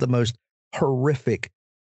just some of the most horrific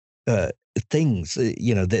things,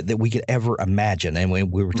 that we could ever imagine. And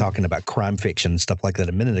we were talking about crime fiction and stuff like that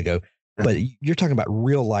a minute ago, but you're talking about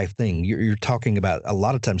real life thing. You're talking about a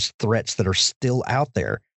lot of times threats that are still out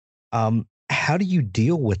there. How do you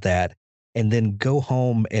deal with that and then go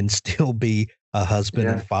home and still be a husband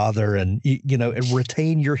Yeah. and father, and and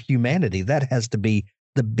retain your humanity. That has to be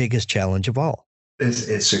the biggest challenge of all.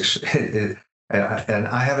 And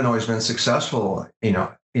I haven't always been successful,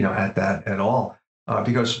 at that at all,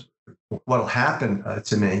 because what'll happen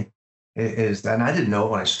to me is that, and I didn't know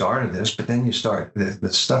it when I started this, but then you start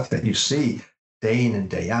the stuff that you see day in and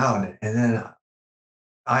day out, and then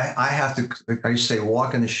I have to, I used to say,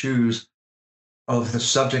 walk in the shoes of the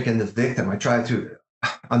subject and the victim. I try to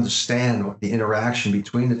understand what the interaction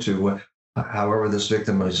between the two, however this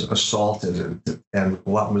victim was assaulted, and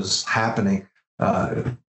what was happening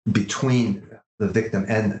between the victim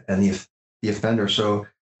and the offender. So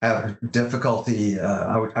I have difficulty.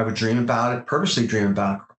 I would dream about it, purposely dream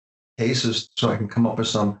about cases, so I can come up with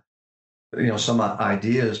some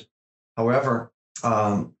ideas. However,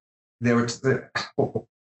 there were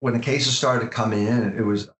when the cases started to come in, it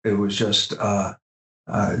was just the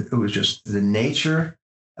nature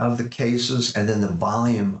of the cases, and then the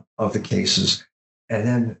volume of the cases, and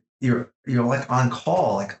then you're like on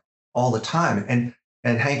call like all the time.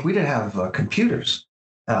 And Hank, we didn't have computers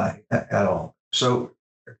at all, so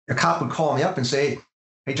a cop would call me up and say,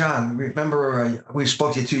 "Hey, John, remember we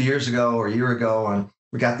spoke to you 2 years ago or a year ago, and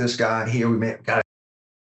we got this guy here. Got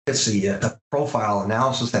the profile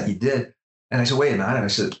analysis that you did." And I said, "Wait a minute." And I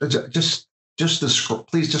said,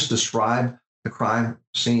 please just describe the crime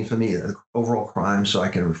scene for me, the overall crime, so I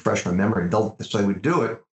can refresh my memory." So they would do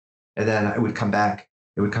it, and then it would come back.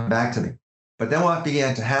 It would come back to me. But then what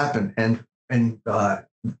began to happen, and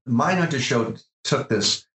MindHunter show took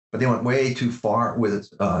this, but they went way too far with it.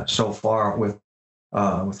 So far with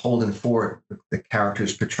Holden Ford, the character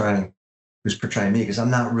who's portraying me, because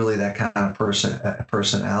I'm not really that kind of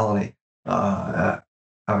personality. I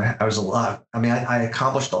was a lot. I mean, I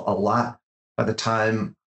accomplished a lot by the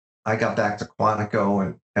time I got back to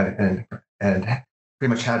Quantico, and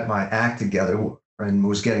pretty much had my act together, and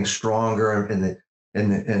was getting stronger in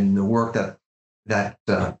the work that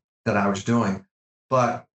I was doing.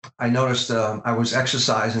 But I noticed I was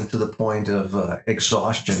exercising to the point of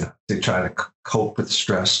exhaustion to try to cope with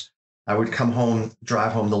stress. I would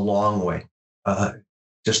drive home the long way,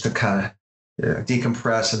 just to kind of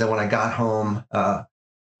decompress. And then when I got home, I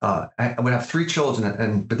would have 3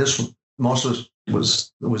 children, but this most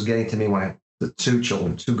was getting to me when I had the 2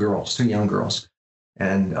 children, 2 girls, 2 young girls,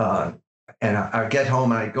 and I get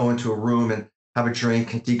home and I go into a room and have a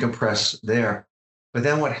drink and decompress there. But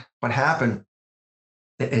then what happened?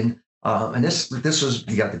 And this was,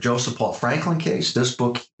 you got the Joseph Paul Franklin case, this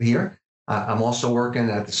book here. I'm also working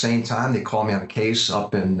at the same time. They called me on a case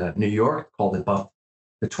up in New York called the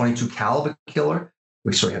 22 caliber killer.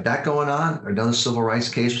 We had that going on. Another civil rights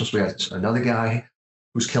case. Plus we had another guy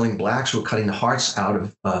who's killing blacks, who were cutting the hearts out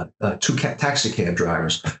of 2 taxi cab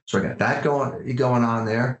drivers. So I got that going on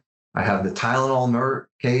there. I have the Tylenol murder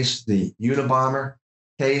case, the Unabomber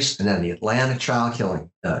case, and then the Atlanta child killing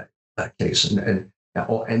case, and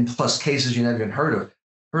plus cases you never even heard of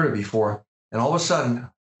before. And all of a sudden,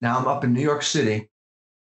 now I'm up in New York City,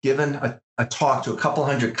 giving a talk to a couple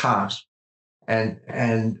hundred cops, and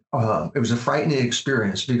it was a frightening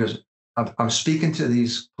experience, because I'm speaking to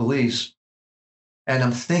these police, and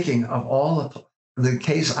I'm thinking of all of the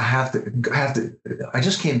case I have to. I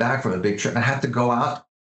just came back from a big trip, and I have to go out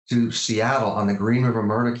to Seattle on the Green River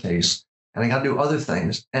murder case, and I got to do other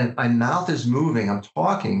things, and my mouth is moving. I'm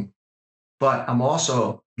talking, but I'm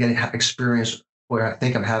also getting experience where I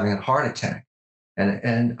think I'm having a heart attack,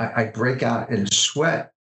 and I break out in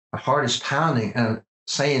sweat. My heart is pounding, and I'm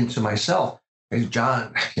saying to myself, "Hey,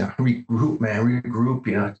 John, regroup, man, regroup.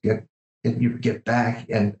 Get back."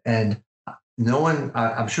 And no one,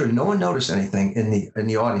 I'm sure, no one noticed anything in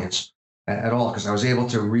the audience at all, because I was able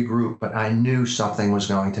to regroup. But I knew something was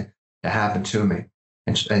going to happen to me,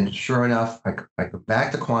 and sure enough, I go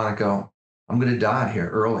back to Quantico. I'm going to die here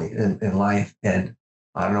early in life, and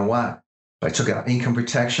I don't know what. But I took out income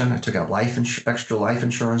protection. I took out extra life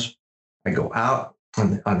insurance. I go out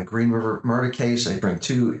on the Green River murder case. I bring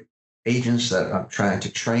 2 agents that I'm trying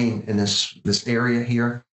to train in this area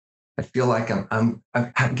here. I feel like I'm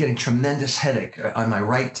getting tremendous headache on my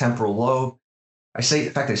right temporal lobe. In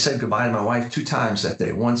fact, I said goodbye to my wife 2 times that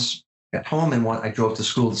day. Once at home, and one I drove to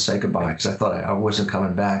school to say goodbye, because I thought I wasn't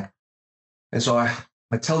coming back. And so I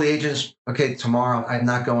tell the agents, "Okay, tomorrow I'm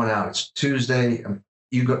not going out. It's Tuesday.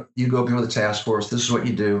 You go before the task force. This is what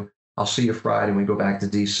you do. I'll see you Friday." And we go back to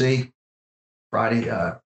DC. Friday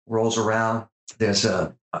rolls around. There's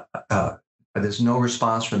no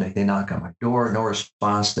response from me. They knock on my door, no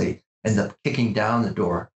response. They end up kicking down the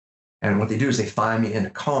door, and what they do is they find me in a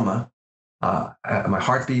coma. My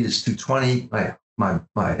heartbeat is 220. My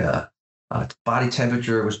Body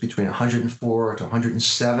temperature was between 104 to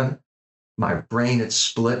 107. My brain had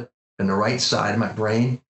split in the right side of my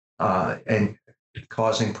brain and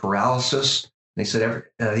causing paralysis. They said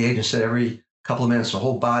the agent said every couple of minutes the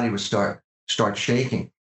whole body would start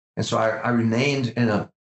shaking, and so I remained in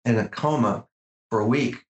a coma for a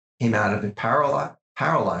week. Came out of it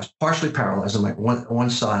paralyzed, partially paralyzed on my one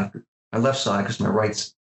side, my left side, because my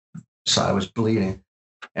right side was bleeding,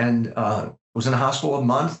 and was in the hospital a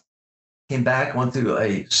month. Came back, went through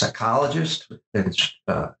a psychologist and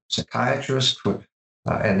psychiatrist,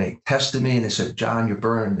 and they tested me and they said, "John, you're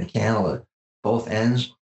burning the candle at both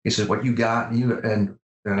ends." He said, "What you got?" And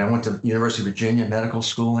I went to University of Virginia Medical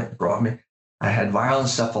School. They brought me. I had viral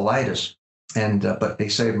encephalitis, and but they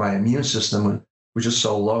say my immune system was just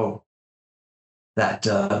so low that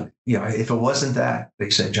if it wasn't that, they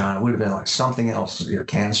said, "John, it would have been like something else,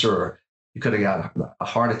 cancer, or you could have got a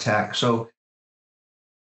heart attack." So,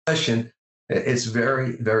 question. It's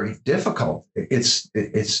very, very difficult. It's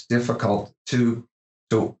difficult to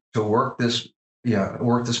work this,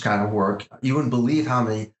 work this kind of work. You wouldn't believe how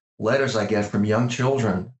many letters I get from young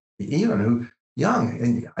children, even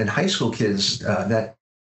young and high school kids that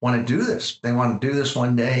want to do this. They want to do this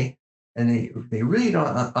one day, and they really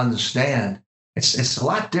don't understand. It's a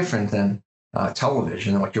lot different than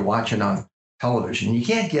television and what you're watching on television. You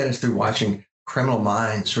can't get it through watching Criminal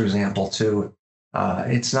Minds, for example. Too,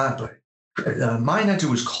 it's not. MindHunter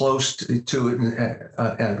was close to it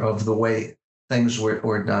of the way things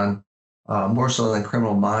were done, more so than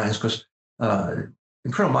Criminal Minds, because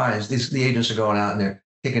in Criminal Minds, the agents are going out and they're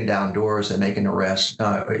kicking down doors and making arrests.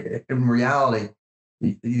 In reality,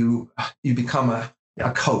 you become a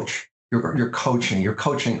coach. You're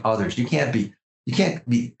coaching others. You can't be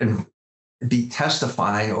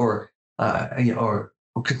testifying or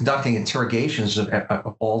conducting interrogations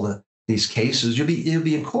of all these cases. You'll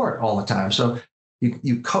be in court all the time. So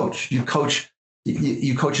you coach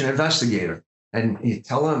an investigator, and you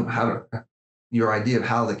tell them your idea of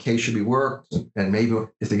how the case should be worked, and maybe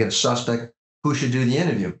if they get a suspect, who should do the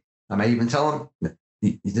interview. I may even tell them,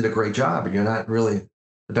 you did a great job, but you're not really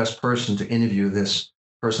the best person to interview this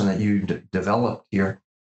person that you developed here.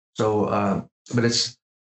 So, but it's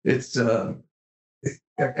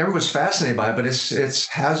everyone's fascinated by it, but it's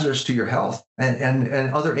hazardous to your health.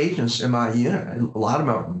 And other agents in my unit, a lot of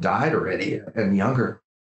them have died already and younger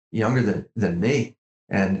than me.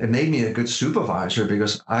 And it made me a good supervisor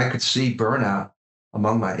because I could see burnout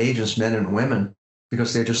among my agents, men and women,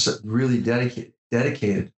 because they're just really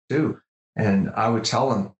dedicated too. And I would tell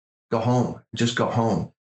them, go home, just go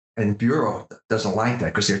home. And Bureau doesn't like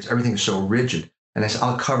that because everything's so rigid. And I said,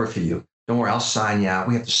 I'll cover for you. Don't worry, I'll sign you out.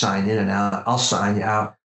 We have to sign in and out. I'll sign you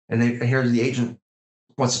out. And here's the agent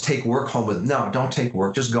wants to take work home with him. No, don't take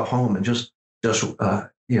work. Just go home and just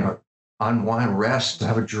unwind, rest,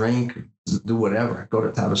 have a drink, do whatever. Go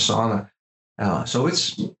to have a sauna. So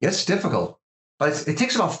it's difficult, but it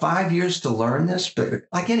takes about 5 years to learn this. But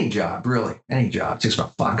like any job, really, any job, it takes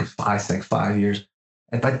about 5 years.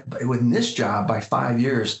 But with this job, by 5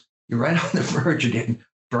 years, you're right on the verge of getting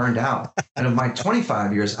burned out. And of my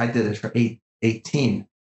 25 years, I did it for 18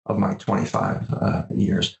 of my 25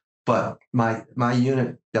 years. But my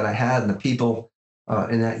unit that I had and the people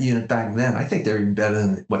in that unit back then, I think they're even better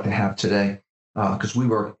than what they have today, because we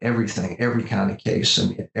worked everything, every kind of case,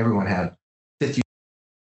 and everyone had 50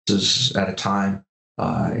 cases at a time,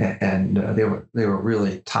 and they were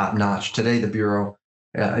really top notch. Today, the Bureau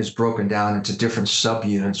is broken down into different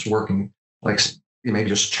subunits working like maybe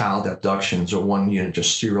just child abductions, or one unit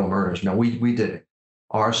just serial murders. No, we did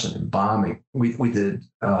arson and bombing. We did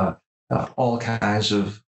all kinds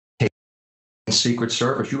of Secret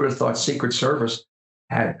Service. You would have thought Secret Service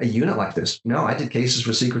had a unit like this. No, I did cases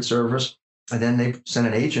for Secret Service, and then they sent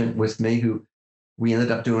an agent with me who we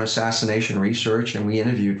ended up doing assassination research, and we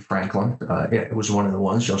interviewed Franklin. It was one of the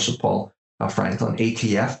ones, Joseph Paul Franklin.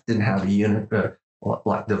 ATF didn't have a unit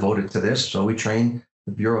devoted to this, so we trained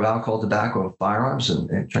the Bureau of Alcohol, Tobacco, and Firearms,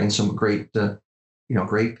 and trained some great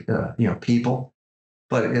people.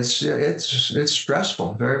 But it's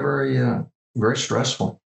stressful, very, very, very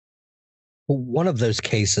stressful. One of those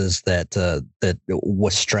cases that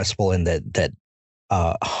was stressful and that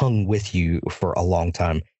hung with you for a long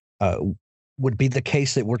time would be the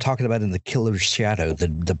case that we're talking about in The Killer's Shadow,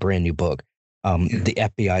 the brand new book, the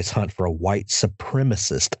FBI's hunt for a white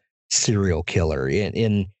supremacist serial killer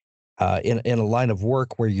in a line of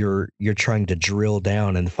work where you're trying to drill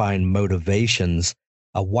down and find motivations.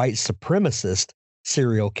 A white supremacist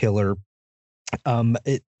serial killer, on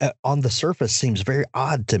the surface, seems very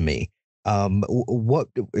odd to me.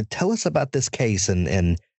 Tell us about this case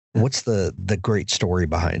and what's the great story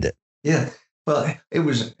behind it? Yeah. Well, it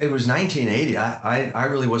was 1980. I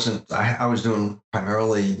really wasn't. I was doing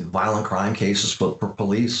primarily violent crime cases for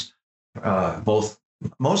police, both.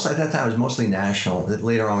 Most at that time it was mostly national.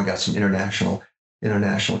 Later on, we got some international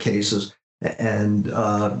cases, and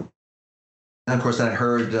of course, I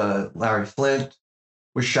heard Larry Flynt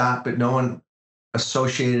was shot, but no one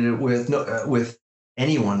associated it with with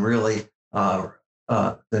anyone really. Then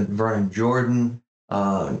Vernon Jordan,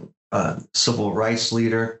 civil rights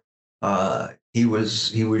leader, he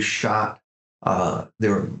was shot.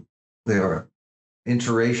 There were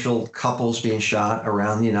interracial couples being shot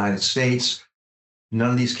around the United States. None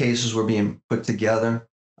of these cases were being put together.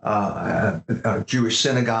 Jewish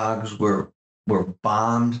synagogues were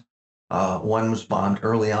bombed. One was bombed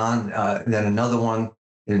early on. Then another one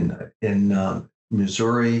in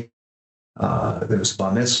Missouri. There was a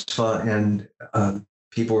bar mitzvah, and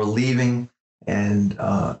people were leaving, and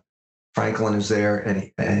Franklin is there,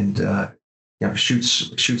 and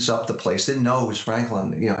shoots up the place. Didn't know it was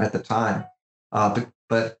Franklin, at the time,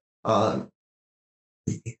 but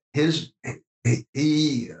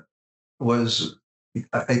he was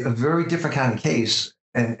a very different kind of case,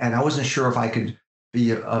 and I wasn't sure if I could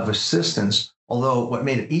be of assistance. Although what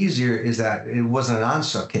made it easier is that it wasn't an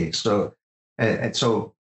ONSA case. So, and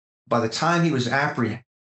so by the time he was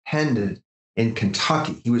apprehended in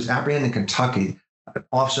Kentucky, an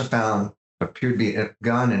officer found appeared to be a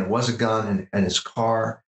gun, and it was a gun, and his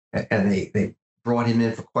car, and they brought him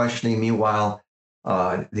in for questioning. Meanwhile,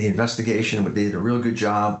 the investigation, they did a real good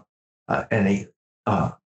job, and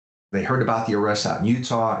they heard about the arrest out in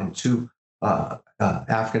Utah, and two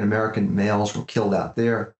African American males were killed out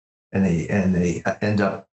there, and they end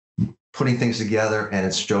up putting things together, and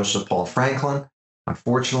it's Joseph Paul Franklin.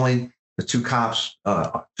 Unfortunately, the two cops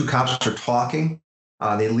are talking.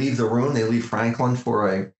 They leave the room. They leave Franklin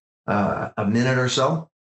for a minute or so.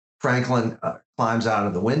 Franklin climbs out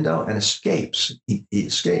of the window and escapes. He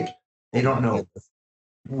escapes. They don't know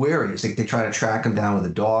where he is. They try to track him down with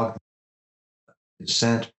a dog. His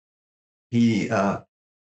scent. He's a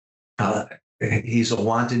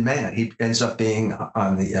wanted man. He ends up being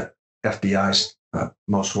on the FBI's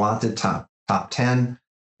most wanted top 10.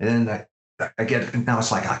 And then I get, now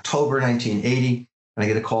it's like October 1980, and I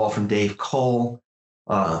get a call from Dave Cole,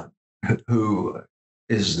 who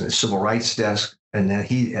is the civil rights desk, and then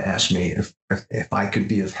he asked me if I could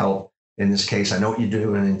be of help in this case. I know what you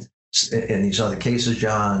do in these other cases,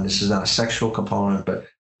 John. This is not a sexual component, but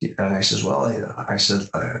and I says, well,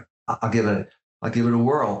 I'll give it a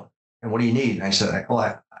whirl. And what do you need? And I said,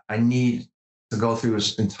 well, I need to go through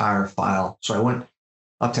his entire file. So I went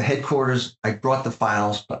up to headquarters. I brought the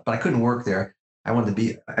files, but I couldn't work there.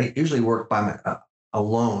 I usually work by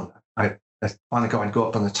alone. I'd go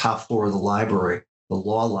up on the top floor of the library, the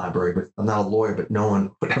law library, but I'm not a lawyer, but no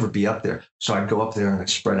one would ever be up there. So I'd go up there and I'd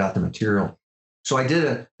spread out the material. So they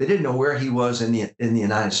didn't know where he was in the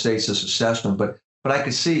United States, this assessment, but I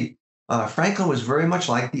could see Franklin was very much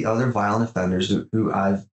like the other violent offenders who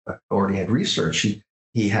I've already had researched.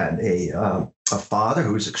 He had a father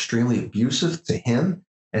who was extremely abusive to him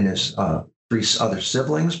and his three other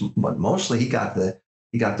siblings, but mostly he got the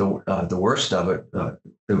worst of it.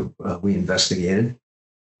 We investigated.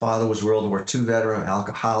 Father was World War II veteran,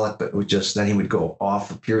 alcoholic, but then he would go off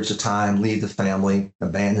for periods of time, leave the family,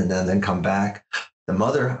 abandon them, then come back. The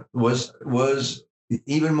mother was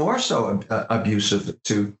even more so abusive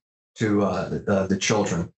to the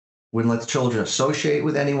children. Wouldn't let the children associate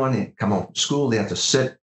with anyone. They'd come home from school. They have to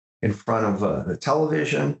sit in front of the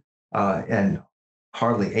television and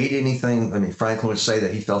hardly ate anything. I mean, Franklin would say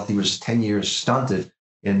that he felt he was 10 years stunted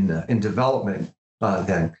in development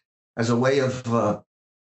then. As a way of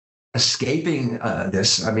escaping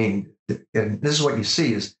this, I mean, and this is what you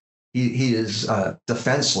see is he is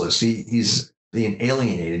defenseless. He's being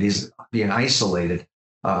alienated. He's being isolated.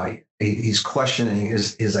 He's questioning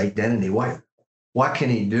his identity. What can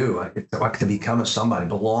he do to become somebody,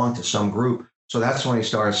 belong to some group? So that's when he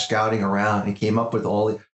started scouting around. He came up with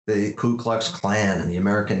all the Ku Klux Klan and the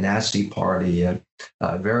American Nazi Party and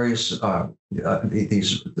various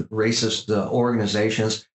these racist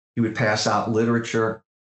organizations. He would pass out literature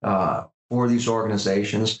for these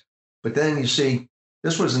organizations. But then you see,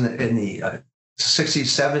 this was in the 60s,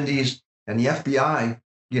 70s, and the FBI,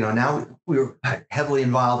 now we were heavily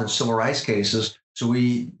involved in civil rights cases, so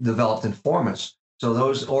we developed informants. So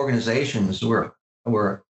those organizations were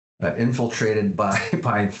infiltrated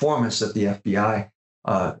by informants that the FBI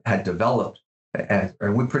had developed, and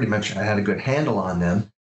we pretty much had a good handle on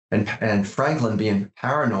them. And Franklin, being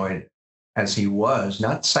paranoid as he was,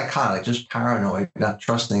 not psychotic, just paranoid, not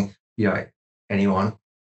trusting anyone,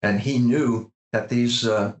 and he knew that these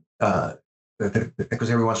because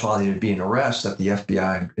every once in a while there'd be an arrest that the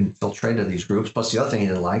FBI infiltrated these groups. Plus, the other thing he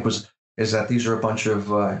didn't like is that these are a bunch of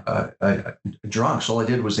drunks. All they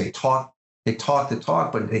did was they talked the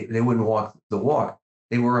talk, but they wouldn't walk the walk.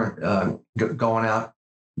 They weren't going out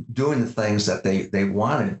doing the things that they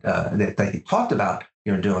wanted, that they talked about,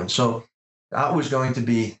 doing. So that was going to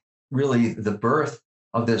be really the birth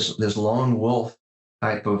of this lone wolf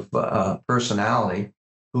type of personality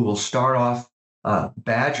who will start off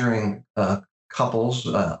badgering couples,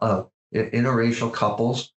 interracial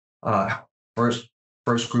couples.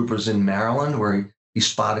 First group was in Maryland, where he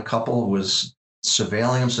spotted a couple, was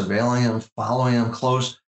surveilling him, following him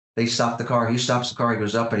close. They stopped the car. He stops the car. He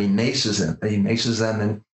goes up and he maces them. He maces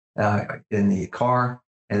them in the car.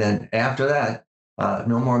 And then after that,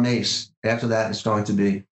 no more mace. After that, it's going to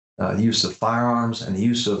be the use of firearms and the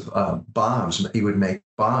use of bombs. He would make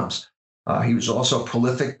bombs. He was also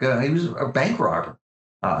prolific. He was a bank robber.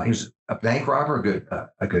 He was a bank robber,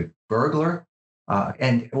 a good burglar.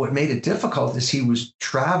 And what made it difficult is he was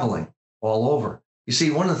traveling all over. You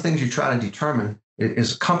see, one of the things you try to determine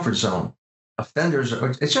is a comfort zone. Offenders,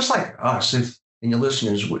 it's just like us, and your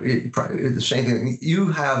listeners, the same thing.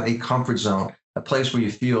 You have a comfort zone, a place where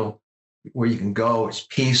you feel, where you can go. It's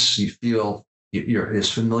peace. You feel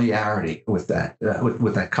there's familiarity with that,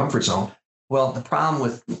 with that comfort zone. Well, the problem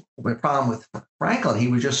with Franklin, he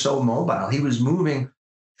was just so mobile. He was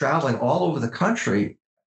traveling all over the country.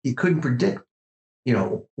 He couldn't predict,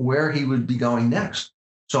 where he would be going next.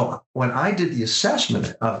 So when I did the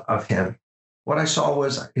assessment of him, what I saw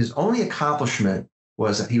was his only accomplishment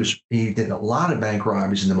was that he did a lot of bank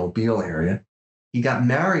robberies in the Mobile area. He got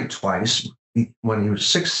married twice. When he was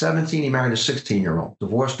 17, he married a 16-year-old,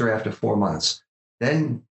 divorced her after 4 months.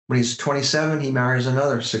 Then when he's 27, he marries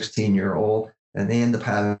another 16-year-old, and they end up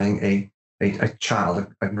having a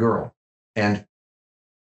child, a girl. And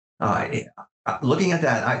looking at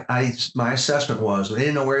that, my assessment was, they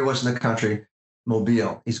didn't know where he was in the country.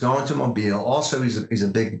 Mobile. He's going to Mobile. Also, he's a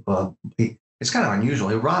big. It's kind of unusual.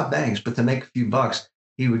 He robbed banks, but to make a few bucks,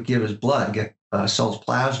 he would give his blood, sells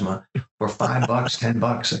plasma for $5,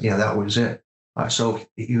 $10. That was it. So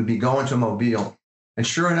he would be going to Mobile, and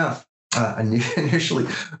sure enough, initially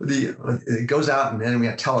it goes out, and then we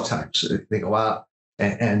have teletypes. They go out,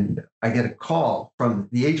 and I get a call from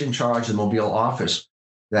the agent in charge of the Mobile office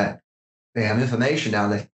that they have information now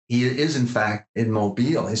that he is in fact in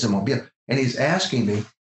Mobile. He's in Mobile, and he's asking me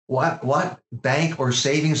what bank or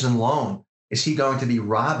savings and loan is he going to be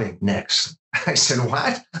robbing next? I said,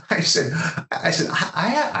 what? I said,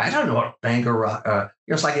 I don't know what bank or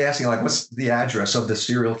it's like asking, like, what's the address of the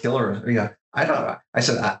serial killer? I don't know. I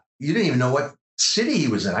said, you didn't even know what city he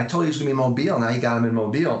was in. I told you he was going to be in Mobile. Now you got him in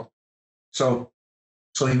Mobile. So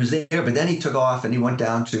he was there, but then he took off and he went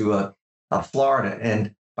down to Florida.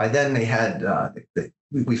 And by then they had,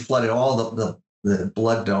 we flooded all the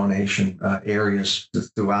blood donation areas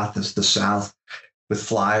throughout the South with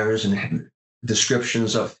flyers and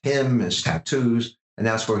descriptions of him, his tattoos, and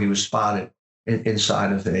that's where he was spotted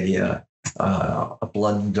inside of a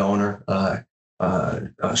blood donor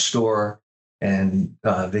store, and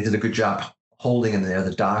they did a good job holding him there.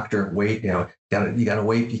 The doctor, wait, you got to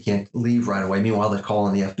wait. You can't leave right away. Meanwhile, they're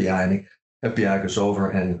calling the FBI, and the FBI goes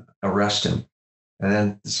over and arrests him, and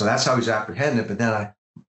then so that's how he's apprehended. But then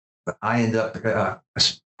I end up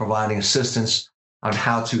providing assistance on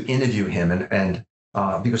how to interview him, and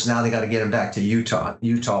because now they got to get him back to Utah.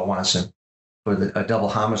 Utah wants him for a double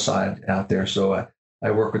homicide out there. So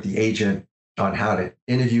I work with the agent on how to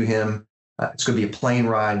interview him. It's going to be a plane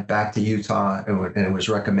ride back to Utah, and it was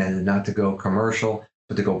recommended not to go commercial,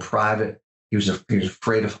 but to go private. He was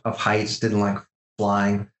afraid of heights, didn't like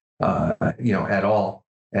flying, at all,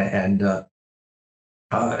 and that's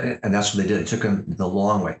what they did. It took him the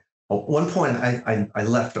long way. One point I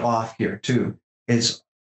left off here too is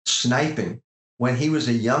sniping. When he was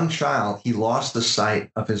a young child, he lost the sight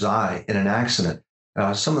of his eye in an accident.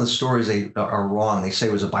 Some of the stories are wrong. They say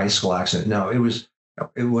it was a bicycle accident. No, it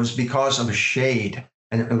was because of a shade,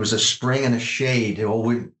 and it was a spring and a shade, old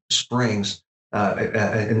wood springs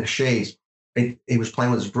in the shades. He was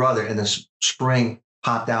playing with his brother, and this spring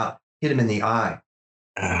popped out, hit him in the eye.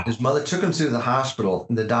 His mother took him to the hospital,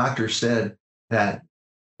 and the doctor said that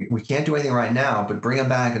we can't do anything right now, but bring him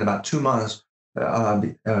back in about 2 months,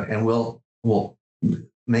 and we'll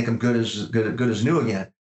make him good as new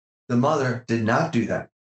again. The mother did not do that,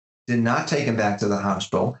 did not take him back to the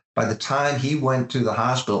hospital. By the time he went to the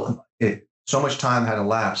hospital, so much time had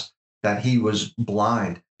elapsed that he was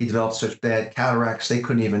blind. He developed such bad cataracts, they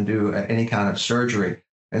couldn't even do any kind of surgery.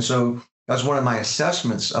 And so that was one of my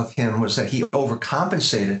assessments of him, was that he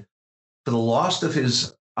overcompensated for the loss of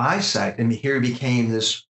his eyesight. And here he became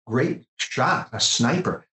this great shot, a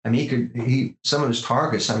sniper. I mean, some of his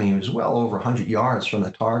targets, I mean, he was well over 100 yards from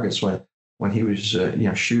the targets when he was,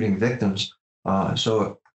 shooting victims. I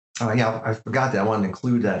forgot that. I wanted to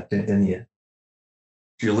include that in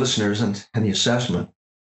your listeners and the assessment.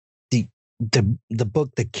 The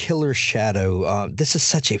book, The Killer's Shadow. This is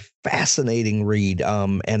such a fascinating read,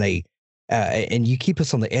 and you keep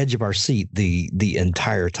us on the edge of our seat the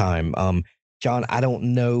entire time. John, I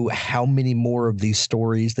don't know how many more of these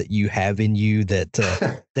stories that you have in you that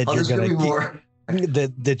you're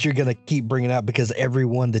going to keep bringing out, because every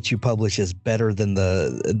one that you publish is better than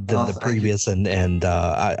the previous, and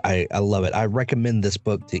I love it. I recommend this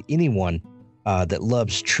book to anyone that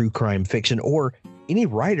loves true crime fiction, or any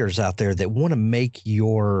writers out there that want to make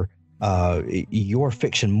your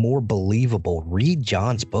fiction more believable. Read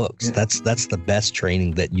John's books. Yeah. That's the best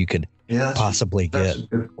training that you could possibly get. That's a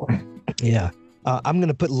good point. Yeah. I'm going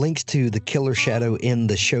to put links to The Killer's Shadow in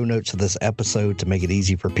the show notes of this episode to make it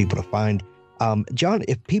easy for people to find. John,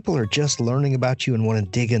 if people are just learning about you and want to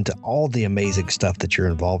dig into all the amazing stuff that you're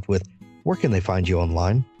involved with, where can they find you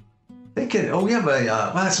online? They can. We have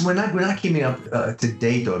we're not keeping up to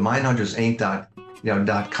date though.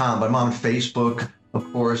 MindHuntersInc.com, but I'm on Facebook,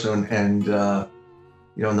 of course, and the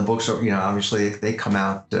books are, obviously they come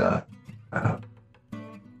out,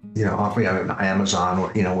 Amazon or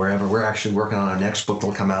wherever. We're actually working on our next book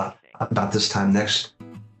that'll come out about this time next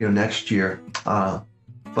year.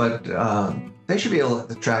 But they should be able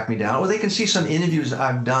to track me down, or they can see some interviews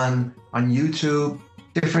I've done on YouTube.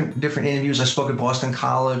 Different interviews. I spoke at Boston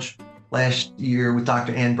College last year with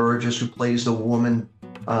Dr. Ann Burgess, who plays the woman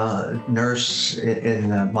nurse in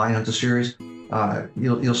the MindHunter series.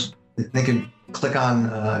 They can click on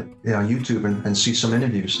YouTube and see some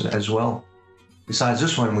interviews as well. Besides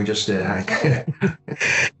this one we just did.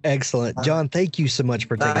 Excellent. John, thank you so much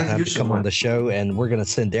for taking time to come on the show, and we're going to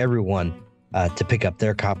send everyone to pick up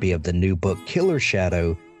their copy of the new book, Killer's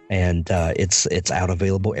Shadow, and it's out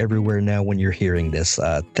available everywhere now when you're hearing this.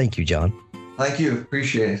 Thank you, John. Thank you.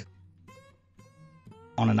 Appreciate it.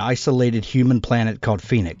 On an isolated human planet called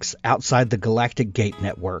Phoenix, outside the Galactic Gate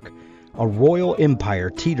Network, a royal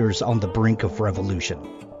empire teeters on the brink of revolution.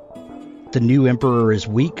 The new emperor is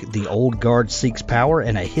weak, the old guard seeks power,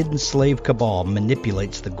 and a hidden slave cabal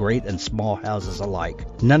manipulates the great and small houses alike.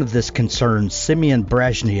 None of this concerns Simeon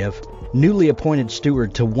Brezhnev, newly appointed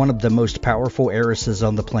steward to one of the most powerful heiresses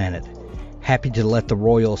on the planet. Happy to let the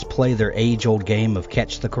royals play their age-old game of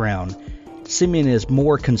catch the crown, Simeon is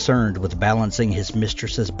more concerned with balancing his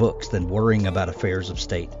mistress's books than worrying about affairs of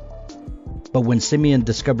state. But when Simeon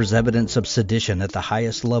discovers evidence of sedition at the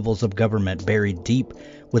highest levels of government buried deep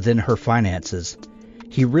within her finances,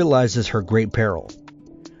 he realizes her great peril.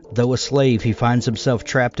 Though a slave, he finds himself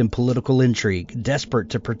trapped in political intrigue, desperate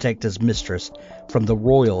to protect his mistress from the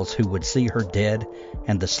royals who would see her dead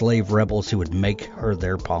and the slave rebels who would make her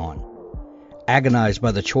their pawn. Agonized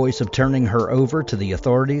by the choice of turning her over to the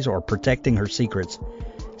authorities or protecting her secrets,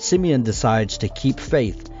 Simeon decides to keep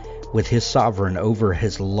faith with his sovereign over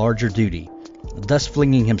his larger duty, thus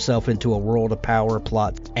flinging himself into a world of power,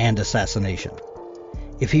 plot, and assassination.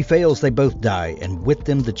 If he fails, they both die, and with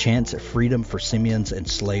them the chance at freedom for Simeon's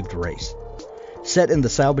enslaved race. Set in the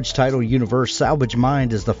Salvage title universe, Salvage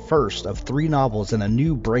Mind is the first of 3 novels in a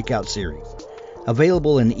new breakout series.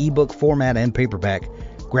 Available in ebook format and paperback,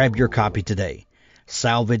 grab your copy today.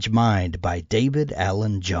 Salvage Mind by David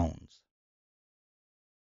Allen Jones.